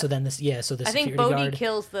shot. Yeah, so then I think Bodhi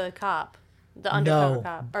kills the cop, the undercover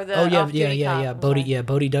cop, or the off-duty cop.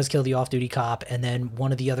 Bodhi does kill the off-duty cop, and then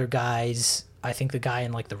one of the other guys, I think the guy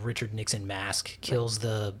in like the Richard Nixon mask, kills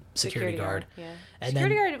the security guard. Yeah, and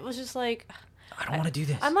security guard was just like, I don't want to do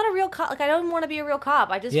this. I'm not a real cop. Like, I don't want to be a real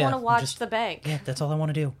cop. I just want to watch the bank. Yeah, that's all I want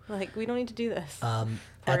to do. Like, we don't need to do this.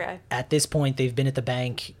 At this point, they've been at the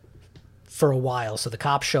bank for a while, so the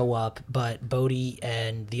cops show up, but Bodhi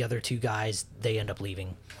and the other 2 guys, they end up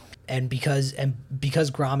leaving. And because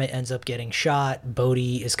Gromit ends up getting shot,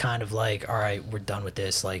 Bodhi is kind of like, all right, we're done with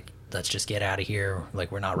this. Like, let's just get out of here. Like,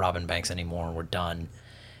 we're not robbing banks anymore. We're done.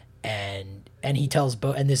 And he tells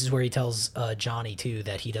and this is where he tells Johnny too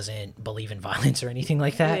that he doesn't believe in violence or anything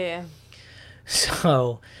like that. Yeah.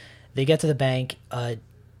 So they get to the bank.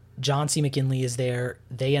 John C. McGinley is there.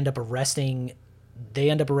 They end up arresting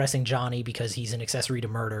Johnny because he's an accessory to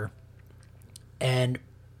murder. And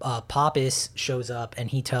Pappas shows up, and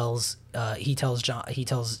he tells John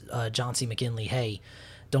C. McGinley, hey,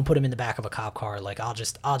 don't put him in the back of a cop car. Like, I'll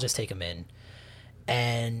just take him in.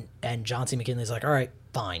 And John C. McGinley's like, all right,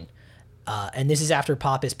 fine. And this is after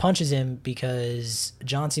Pappas punches him, because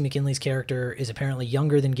John C. McGinley's character is apparently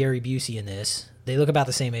younger than Gary Busey in this. They look about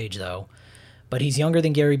the same age though, but he's younger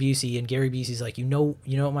than Gary Busey, and Gary Busey's like, you know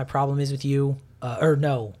what my problem is with you?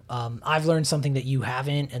 I've learned something that you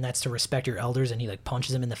haven't, and that's to respect your elders. And he like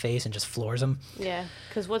punches him in the face and just floors him. Yeah,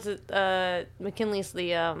 because McKinley's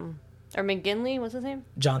the or McGinley, what's his name?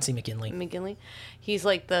 John C. McGinley. McGinley, he's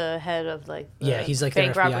like the head of like he's like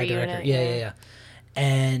their FBI director. Yeah.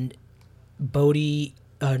 And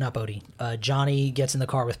Johnny gets in the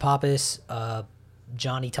car with Pappas.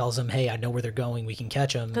 Johnny tells him, hey, I know where they're going. We can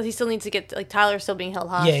catch them. Because he still needs to get, like, Tyler's still being held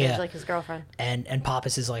hostage, like his girlfriend. And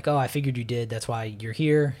Pappas is like, oh, I figured you did. That's why you're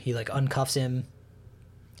here. He, like, uncuffs him.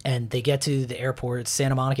 And they get to the airport. It's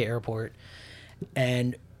Santa Monica Airport.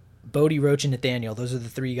 And Bodhi, Roach, and Nathaniel, those are the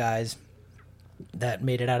 3 guys that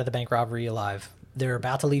made it out of the bank robbery alive. They're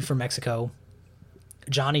about to leave for Mexico.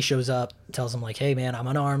 Johnny shows up, tells him, like, hey, man, I'm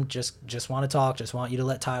unarmed. Just want to talk. Just want you to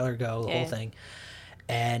let Tyler go, the whole thing.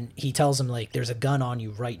 And he tells him, like, there's a gun on you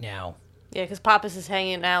right now. Yeah, because Pappas is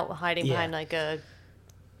hanging out, hiding behind, like, a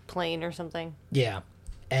plane or something. Yeah.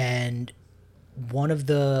 And one of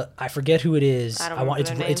the... I forget who it is.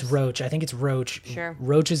 It's Roach. I think it's Roach. Sure.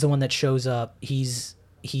 Roach is the one that shows up. He's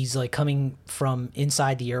like, coming from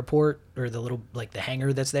inside the airport, or the little, like, the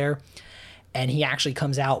hangar that's there. And he actually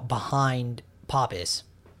comes out behind Pappas.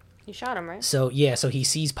 You shot him, right? So he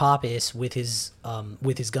sees Pappas with his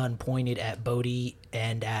gun pointed at Bodhi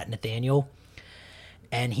and at Nathaniel,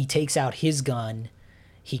 and he takes out his gun.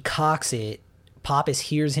 He cocks it. Pappas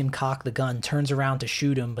hears him cock the gun, turns around to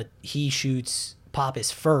shoot him, but he shoots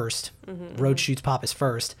Pappas first. Roach shoots Pappas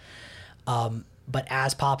first. But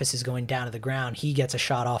as Pappas is going down to the ground, he gets a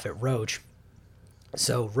shot off at Roach.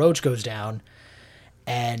 So Roach goes down,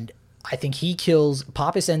 and I think he kills.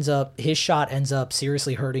 Pappas his shot ends up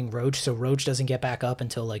seriously hurting Roach, so Roach doesn't get back up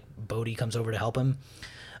until like Bodhi comes over to help him.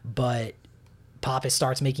 But Pappas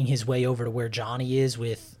starts making his way over to where Johnny is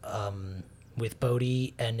with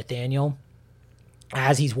Bodhi and Nathaniel.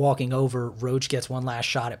 As he's walking over, Roach gets one last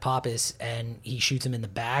shot at Pappas and he shoots him in the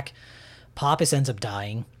back. Pappas ends up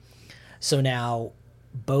dying. So now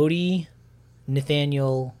Bodhi,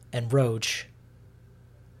 Nathaniel, and Roach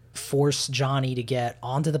force Johnny to get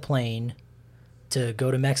onto the plane to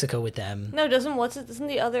go to Mexico with them. No, doesn't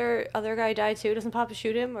the other guy die too? Doesn't Papa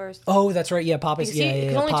shoot him or? Oh, that's right. Yeah, Pappas.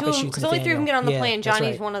 Yeah. Pappas shoots because only three of them get on the plane.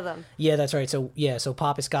 Johnny's right. one of them. Yeah, that's right. So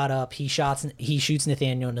Pappas got up. He shoots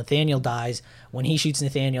Nathaniel. Nathaniel dies. When he shoots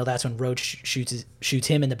Nathaniel, that's when Roach shoots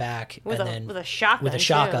him in the back with a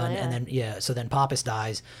shotgun. Too, and then so then Pappas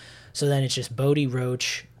dies. So then it's just Bodhi,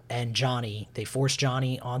 Roach, and Johnny. They force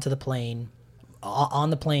Johnny onto the plane. On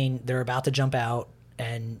the plane, they're about to jump out,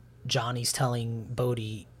 and Johnny's telling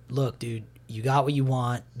Bodhi, "Look, dude, you got what you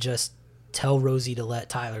want. Just tell Rosie to let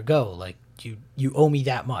Tyler go. Like you owe me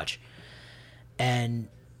that much." And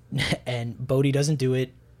Bodhi doesn't do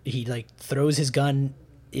it. He like throws his gun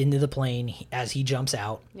into the plane as he jumps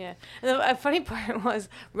out. Yeah. And the funny part was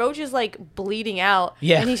Roach is like bleeding out.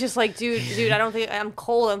 Yeah. And he's just like, dude, I don't think I'm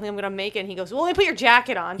cold. I don't think I'm gonna make it. And he goes, well, let me put your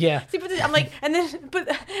jacket on. Yeah. So I'm like,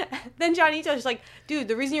 then Johnny Ito's just like, dude,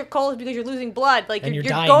 the reason you're cold is because you're losing blood. Like you're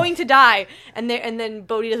going to die. And then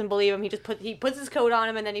Bodhi doesn't believe him. He puts his coat on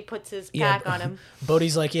him and then he puts his pack on him.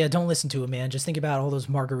 Bodhi's like, yeah, don't listen to him, man. Just think about all those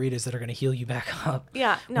margaritas that are gonna heal you back up.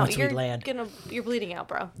 Yeah. No, once we land. You're bleeding out,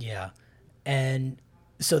 bro. Yeah. And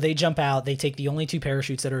so they jump out. They take the only 2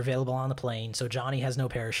 parachutes that are available on the plane. So Johnny has no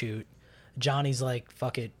parachute. Johnny's like,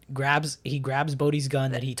 fuck it. He grabs Bodhi's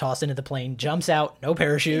gun that he tossed into the plane, jumps out, no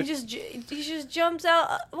parachute. He just jumps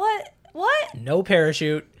out. What? No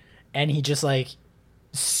parachute. And he just like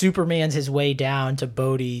Superman's his way down to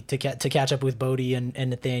Bodhi to catch up with Bodhi and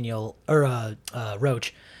Nathaniel or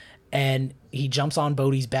Roach. And he jumps on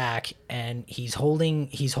Bodhi's back and he's holding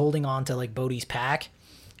on to like Bodhi's pack.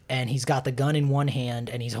 And he's got the gun in one hand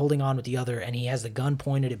and he's holding on with the other and he has the gun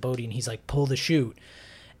pointed at Bodhi and he's like, pull the chute.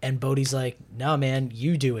 And Bodhi's like, no, man,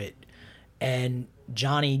 you do it. And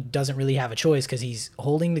Johnny doesn't really have a choice because he's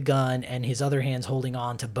holding the gun and his other hand's holding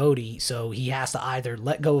on to Bodhi. So he has to either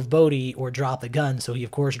let go of Bodhi or drop the gun. So he,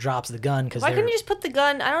 of course, drops the gun. Why couldn't he just put the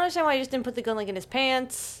gun? I don't understand why he just didn't put the gun like in his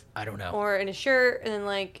pants. I don't know. Or in his shirt and then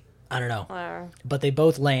like. I don't know. Whatever. But they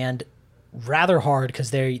both land rather hard because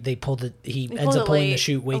he ends up pulling the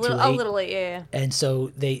chute way too late. A little late, yeah. And so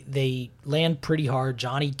they land pretty hard.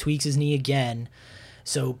 Johnny tweaks his knee again.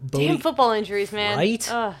 So Bodhi, damn football injuries, man. Right?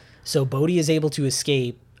 Ugh. So Bodhi is able to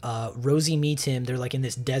escape. Rosie meets him. They're like in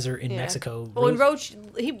this desert in Mexico. But when Roach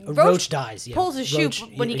dies. Yeah. Pulls his chute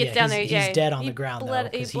when he gets down there. He's dead on the ground though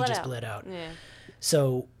because he just bled out. Yeah.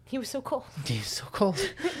 So he was so cold. He was so cold.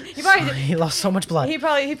 he lost so much blood. He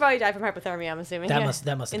probably died from hypothermia. I'm assuming. That must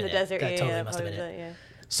have been in the desert. That totally must have been it. Yeah.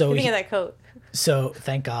 So thinking of that coat. So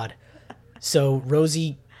thank God. So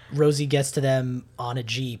Rosie gets to them on a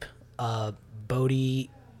Jeep.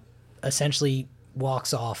 Bodhi essentially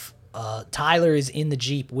walks off. Tyler is in the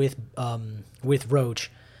Jeep with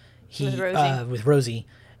Roach. With Rosie.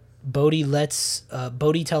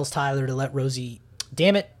 Bodhi tells Tyler to let Rosie.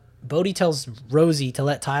 Damn it! Bodhi tells Rosie to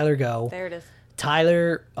let Tyler go. There it is.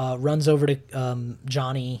 Tyler runs over to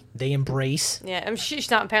Johnny. They embrace. Yeah, and she's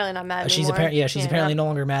apparently not mad anymore. She's apparently no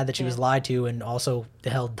longer mad that she was lied to and also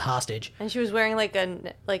held hostage. And she was wearing like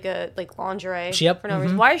lingerie for no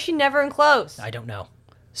reason. Why is she never in clothes? I don't know.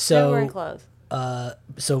 Never in clothes.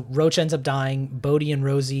 So Roach ends up dying. Bodhi and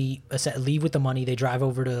Rosie leave with the money. They drive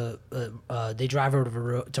over to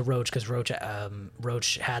Roach because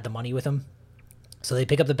Roach had the money with him. So they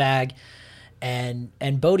pick up the bag, and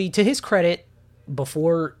Bodhi, to his credit,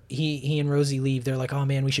 before he and Rosie leave, they're like, "Oh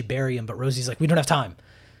man, we should bury him." But Rosie's like, "We don't have time,"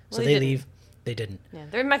 so they leave. They didn't. Yeah,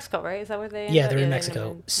 they're in Mexico, right? Is that where they? They're in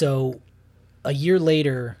Mexico. So a year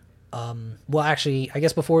later, well, actually, I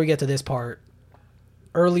guess before we get to this part,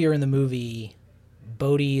 earlier in the movie,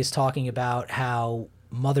 Bodhi is talking about how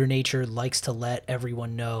Mother Nature likes to let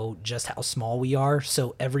everyone know just how small we are.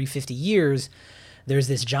 So every 50 years, there's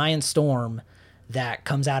this giant storm that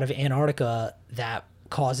comes out of Antarctica that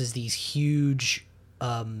causes these huge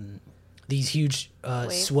swells.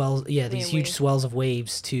 Yeah, these huge swells of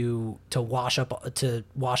waves to wash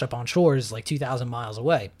up on shores like 2,000 miles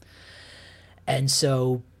away. And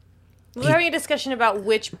so we're having a discussion about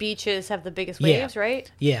which beaches have the biggest waves,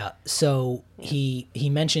 right? Yeah. So he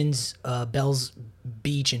mentions Bell's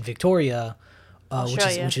Beach in Victoria,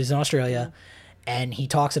 which is in Australia, and he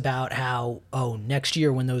talks about how next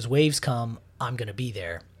year when those waves come, I'm gonna be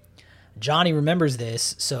there. Johnny remembers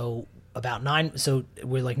this, so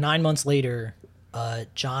we're like 9 months later,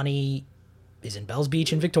 Johnny is in Bells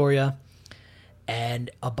Beach in Victoria, and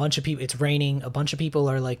a bunch of people, it's raining, a bunch of people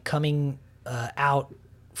are like coming out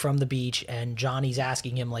from the beach, and Johnny's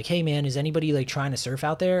asking him like, hey man, is anybody like trying to surf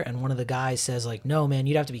out there? And one of the guys says like, no man,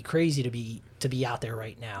 you'd have to be crazy to be out there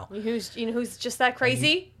right now. You know who's just that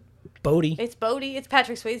crazy? Bodie. It's Bodie. It's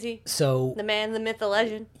Patrick Swayze. So The man, the myth, the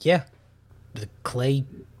legend. yeah, the clay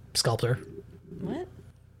sculptor. What?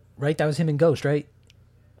 Right, that was him in Ghost, right?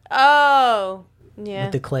 Oh, yeah.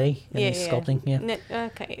 With the clay and the sculpting. Yeah.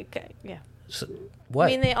 Okay, yeah. So, what?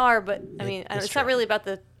 I mean, they are, but I mean, It's it's true. not really about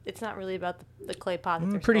the. It's not really about the clay pot. That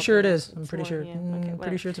I'm they're pretty sure it sculpting. is. I'm It's pretty more- sure. yeah, okay, pretty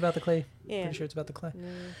whatever. sure it's about the clay. Yeah. Pretty sure it's about the clay.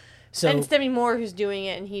 So And it's Demi Moore who's doing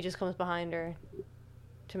it, and he just comes behind her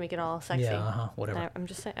to make it all sexy. yeah, whatever. I'm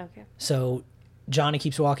just saying. Okay. So Johnny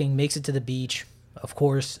keeps walking, makes it to the beach. Of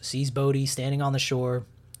course, sees Bodie standing on the shore,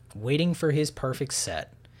 waiting for his perfect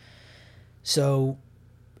set. So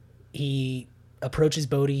he approaches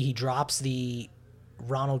Bodie. He drops the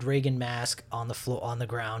Ronald Reagan mask on the floor on the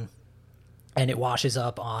ground, and it washes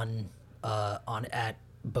up on at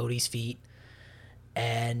Bodie's feet.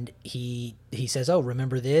 And he says, "Oh,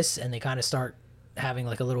 remember this?" And they kind of start having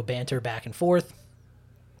like a little banter back and forth.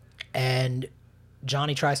 And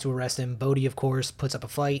Johnny tries to arrest him. Bodie, of course, puts up a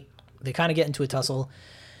fight. They kind of get into a tussle.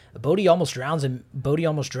 Bodie almost drowns him. Bodie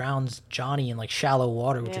almost drowns Johnny in like shallow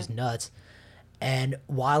water, which is nuts. And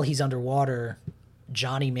while he's underwater,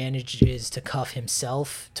 Johnny manages to cuff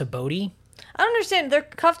himself to Bodie. I don't understand. They're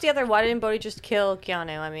cuffed together. Why didn't Bodie just kill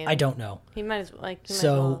Keanu? I mean, I don't know. He might as like.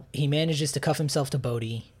 So he manages to cuff himself to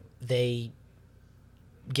Bodie. They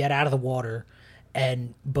get out of the water,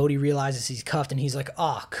 and Bodie realizes he's cuffed, and he's like,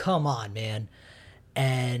 "Oh, come on, man!"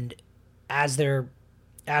 And as they're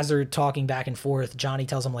talking back and forth, Johnny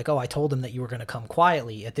tells him like, "Oh, I told him that you were going to come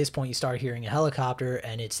quietly." At this point, you start hearing a helicopter,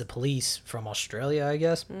 and it's the police from Australia, I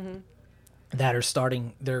guess, that are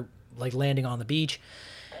starting. They're like landing on the beach,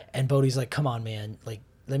 and Bodie's like, "Come on, man! Like,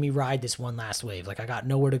 let me ride this one last wave. Like, I got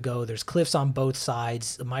nowhere to go. There's cliffs on both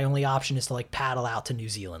sides. My only option is to like paddle out to New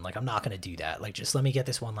Zealand. Like, I'm not going to do that. Like, just let me get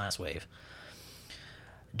this one last wave."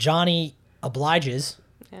 Johnny obliges.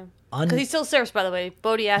 Yeah. Because he still surfs, by the way.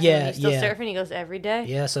 Bodie asked him if he's still surfing. He goes, every day.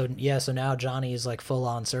 Yeah, so now Johnny is like full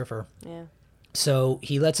on surfer. Yeah. So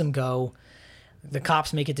he lets him go. The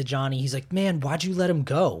cops make it to Johnny. He's like, "Man, why'd you let him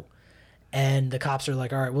go?" And the cops are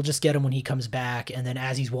like, "All right, we'll just get him when he comes back." And then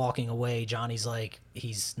as he's walking away, Johnny's like,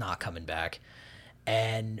 he's not coming back.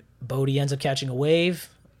 And Bodie ends up catching a wave,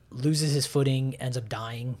 loses his footing, ends up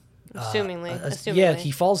dying. Assumingly. Yeah,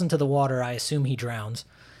 he falls into the water. I assume he drowns.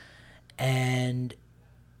 And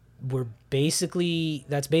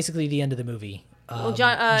that's basically the end of the movie.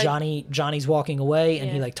 Johnny's walking away,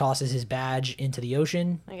 and he like tosses his badge into the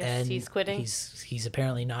ocean. I guess and he's quitting. He's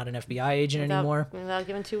apparently not an FBI agent anymore. Without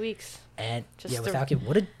giving 2 weeks. And Just without giving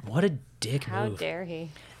what a dick How move. dare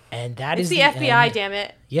he? And that It's is the FBI, end. damn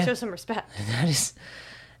it. Yeah. Show some respect.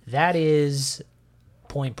 That is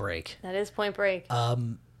Point Break. That is Point Break.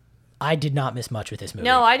 I did not miss much with this movie.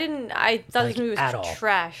 No, I didn't. I thought Like, this movie at was all.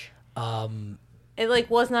 trash. It like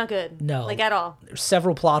was not good. No. Like at all. There's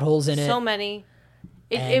several plot holes in it. So many.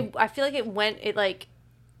 I feel like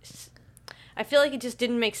I feel like it just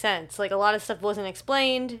didn't make sense. Like a lot of stuff wasn't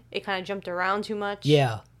explained. It kind of jumped around too much.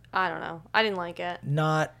 Yeah, I don't know. I didn't like it.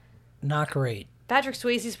 not great. Patrick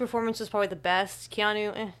Swayze's performance was probably the best.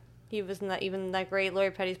 Keanu, he wasn't that even that great.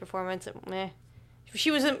 Lori Petty's performance,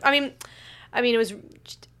 she was. I mean, it was.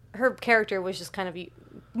 Her character was just kind of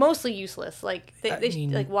mostly useless. Like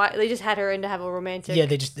why they just had her in to have a romantic. Yeah,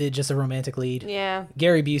 they just a romantic lead. Yeah.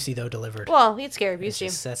 Gary Busey though delivered. Well, it's Gary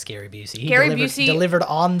Busey. That's Gary Busey. Gary Busey delivered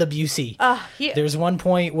on the Busey. There's one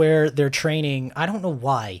point where they're training. I don't know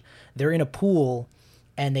why. They're in a pool,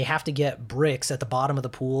 and they have to get bricks at the bottom of the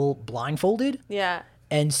pool blindfolded. Yeah.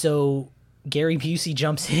 And so Gary Busey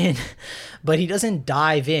jumps in, but he doesn't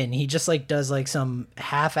dive in. He just like does like some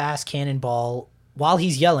half-ass cannonball. While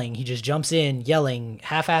he's yelling, he just jumps in, yelling,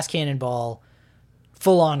 half-ass cannonball,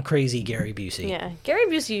 full-on crazy Gary Busey. Yeah, Gary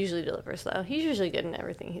Busey usually delivers, though. He's usually good in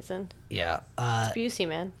everything he's in. Yeah. It's Busey,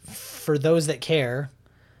 man. For those that care,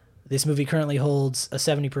 this movie currently holds a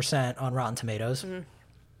 70% on Rotten Tomatoes. Mm-hmm.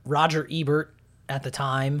 Roger Ebert, at the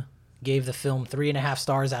time, gave the film 3.5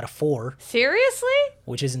 stars out of 4. Seriously?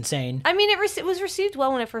 Which is insane. I mean, it was received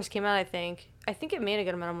well when it first came out, I think. I think it made a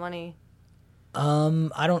good amount of money.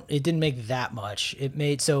 It didn't make that much.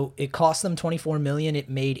 It cost them $24 million. It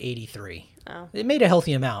made 83. Oh. It made a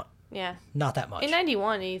healthy amount. Yeah. Not that much. In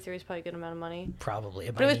 91, 83 is probably a good amount of money. Probably.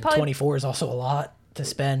 But it was probably 24 is also a lot. to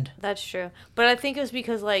spend. That's true. But I think it was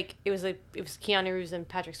because like it was Keanu Reeves and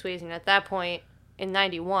Patrick Swayze, and at that point in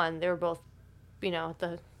 '91, they were both, at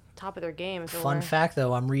the top of their game. Fun fact,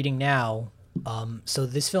 though, I'm reading now. So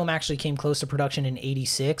this film actually came close to production in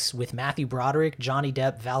 '86 with Matthew Broderick, Johnny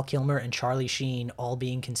Depp, Val Kilmer, and Charlie Sheen all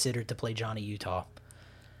being considered to play Johnny Utah.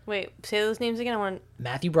 Wait, say those names again. I want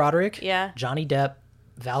Matthew Broderick, Yeah. Johnny Depp,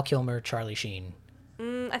 Val Kilmer, Charlie Sheen.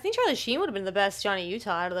 I think Charlie Sheen would have been the best Johnny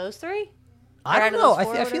Utah out of those three. I don't know.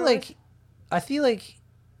 I feel like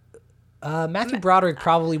Matthew Broderick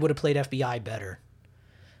probably would have played FBI better.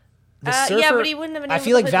 The Surfer, yeah, but he wouldn't have been able I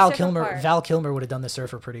feel to like play the Surfer part. Val Kilmer would have done the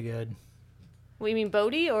Surfer pretty good. What, you mean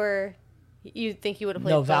Bodie, or you think he would have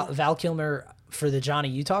played? No, Val Kilmer for the Johnny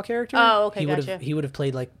Utah character. Oh, okay, gotcha. He would have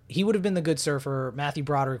played he would have been the good surfer. Matthew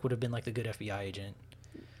Broderick would have been like the good FBI agent.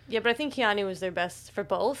 Yeah, but I think Keanu was their best for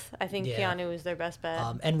both. I think Yeah. Keanu was their best bet.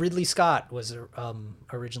 And Ridley Scott was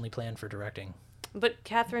originally planned for directing. But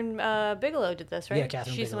Catherine Bigelow did this, right? Yeah,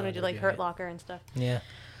 Catherine She's the one who Bigelow did like did, Hurt Locker and stuff. Yeah.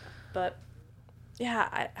 But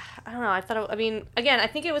yeah, I don't know. I thought I mean, again, I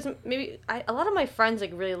think it was maybe a lot of my friends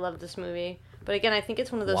like really loved this movie. But again, I think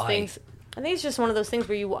it's one of those Why? things. I think it's just one of those things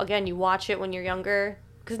where you watch it when you're younger.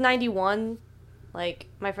 Because '91, like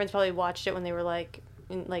my friends probably watched it when they were like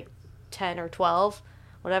in like 10 or 12,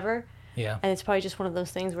 whatever. Yeah. And it's probably just one of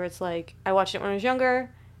those things where it's like I watched it when I was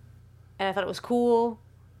younger, and I thought it was cool,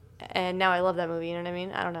 and now I love that movie. You know what I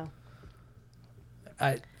mean? I don't know.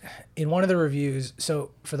 In one of the reviews, so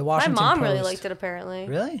for the Washington My mom Post, really liked it, apparently.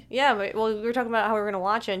 Really? Yeah, but we were talking about how we were gonna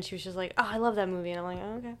watch it, and she was just like, "Oh, I love that movie," and I'm like,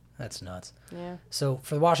 "Oh, okay." That's nuts. Yeah. So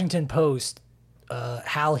for the Washington Post,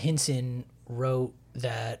 Hal Hinson wrote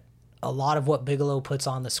that a lot of what Bigelow puts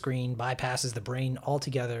on the screen bypasses the brain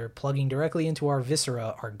altogether, plugging directly into our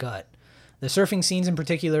viscera, our gut. The surfing scenes in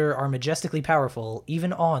particular are majestically powerful,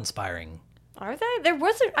 even awe-inspiring. Are they? There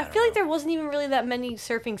wasn't. I feel like there wasn't even really that many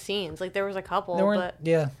surfing scenes. Like there was a couple, There weren't, but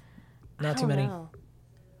yeah, I not too don't many. know.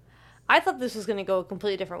 I thought this was gonna go a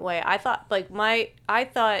completely different way. I thought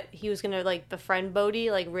he was gonna like befriend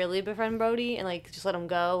Bodhi, like really befriend Bodhi, and like just let him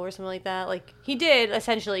go or something like that. Like he did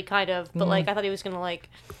essentially, kind of, but like I thought he was gonna like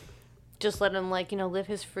just let him like live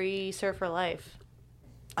his free surfer life.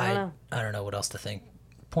 I don't know. I don't know what else to think.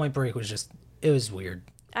 Point Break was it was weird.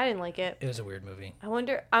 I didn't like it. It was a weird movie. I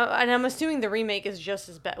wonder, and I'm assuming the remake is just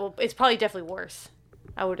as bad. Well, it's probably definitely worse.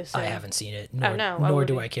 I would assume. I haven't seen it, no, nor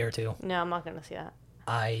do I care to. No, I'm not gonna see that.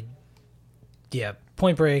 Yeah,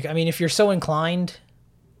 Point Break. I mean, if you're so inclined,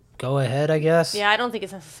 go ahead, I guess. Yeah, I don't think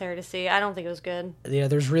it's necessary to see. I don't think it was good. Yeah,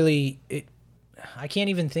 there's really. I can't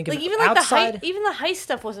even think of like even like outside. the heist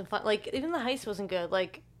stuff wasn't fun. Like even the heist wasn't good.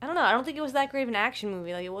 Like I don't know. I don't think it was that great of an action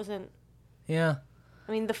movie. Like it wasn't. Yeah.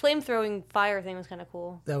 I mean, the flame throwing fire thing was kind of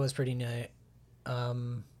cool. That was pretty neat.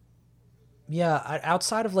 Yeah,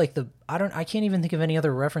 outside of like I can't even think of any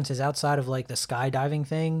other references outside of like the skydiving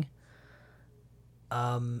thing.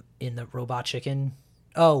 In the Robot Chicken.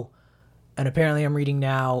 Oh, and apparently I'm reading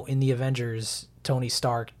now in the Avengers, Tony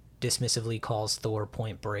Stark dismissively calls Thor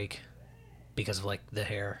Point Break because of like the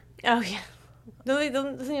hair. Oh yeah.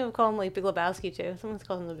 Doesn't he call him like Big Lebowski too? Someone's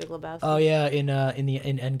called him the Big Lebowski. Oh yeah, in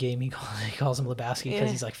Endgame he calls him Lebowski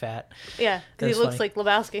because he's like fat. Yeah, because he looks like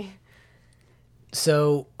Lebowski.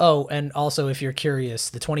 So, and also if you're curious,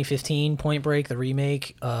 the 2015 Point Break, the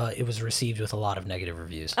remake, it was received with a lot of negative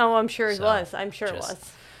reviews. Oh, I'm sure it was. I'm sure it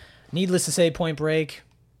was. Needless to say, Point Break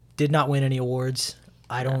did not win any awards.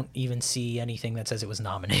 I don't even see anything that says it was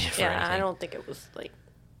nominated for anything. Yeah, I don't think it was like,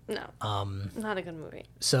 no, not a good movie.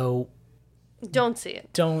 So, don't see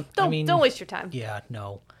it. Don't waste your time. Yeah,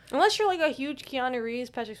 no. Unless you're like a huge Keanu Reeves,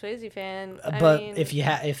 Patrick Swayze fan. But if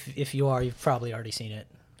you are, you've probably already seen it.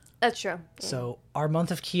 That's true. So our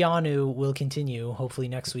month of Keanu will continue. Hopefully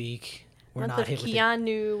next week we're month not of hit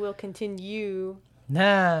Keanu will continue.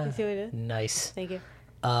 Nah. You see what I did? Nice. Thank you.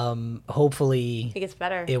 Hopefully it gets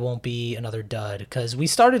better. It won't be another dud because we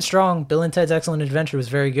started strong. Bill and Ted's Excellent Adventure was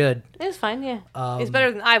very good. It was fine, yeah. It's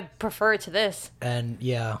better than I prefer it to this. And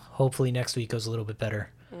yeah, hopefully next week goes a little bit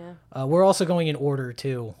better. Yeah. We're also going in order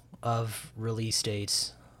too of release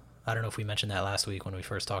dates. I don't know if we mentioned that last week when we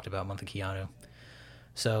first talked about Month of Keanu.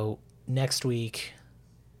 So next week,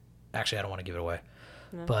 actually I don't want to give it away,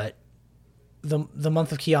 but the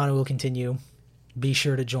Month of Keanu will continue. Be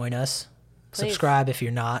sure to join us. Please. Subscribe if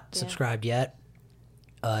you're not subscribed yet.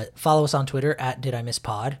 Follow us on Twitter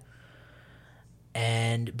 @DidIMissPod.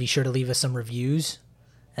 And be sure to leave us some reviews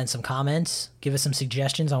and some comments. Give us some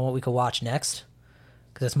suggestions on what we could watch next,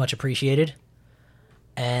 because that's much appreciated.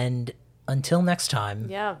 And until next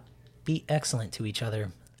time, be excellent to each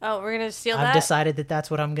other. Oh, we're going to steal that? I've decided that that's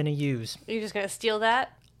what I'm going to use. You're just going to steal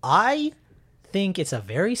that? I think it's a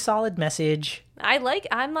very solid message.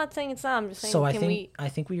 I'm not saying it's not. I'm just saying. So I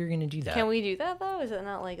think we are going to do that. Can we do that though? Is it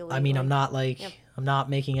not like illegal? I mean, I'm not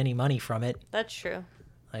making any money from it. That's true.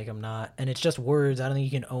 Like I'm not, and it's just words. I don't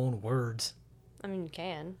think you can own words. I mean, you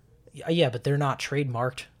can. Yeah, but they're not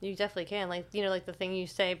trademarked. You definitely can. Like, you know, like the thing you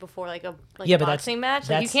say before like a Yeah, but boxing match.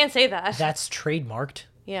 Like, you can't say that. That's trademarked.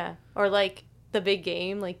 Yeah, or like the big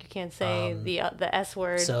game. Like you can't say the S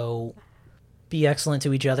word. So, be excellent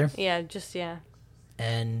to each other. Yeah, just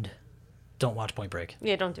And don't watch Point Break.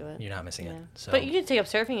 Yeah, don't do it. You're not missing it. So. But you can take up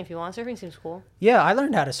surfing if you want. Surfing seems cool. Yeah, I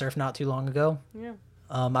learned how to surf not too long ago. Yeah.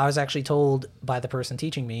 I was actually told by the person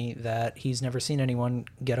teaching me that he's never seen anyone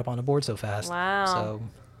get up on a board so fast. Wow. So,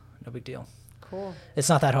 no big deal. Cool. It's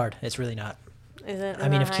not that hard. It's really not. Is it? I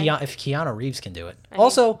mean, if Keanu Reeves can do it.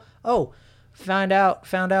 Found out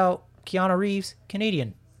Keanu Reeves,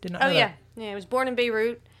 Canadian. Did not know that. Yeah. He was born in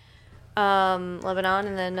Beirut, Lebanon,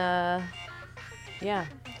 and then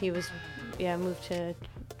he was moved to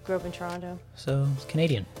grew up in Toronto. So, it's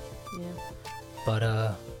Canadian. Yeah.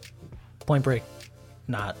 But Point Break,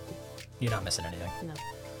 you're not missing anything. No.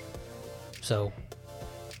 So,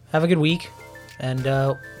 have a good week, and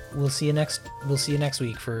we'll see you next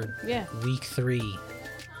week for week 3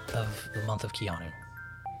 of the month of Keanu.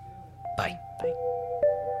 Bye. Bye.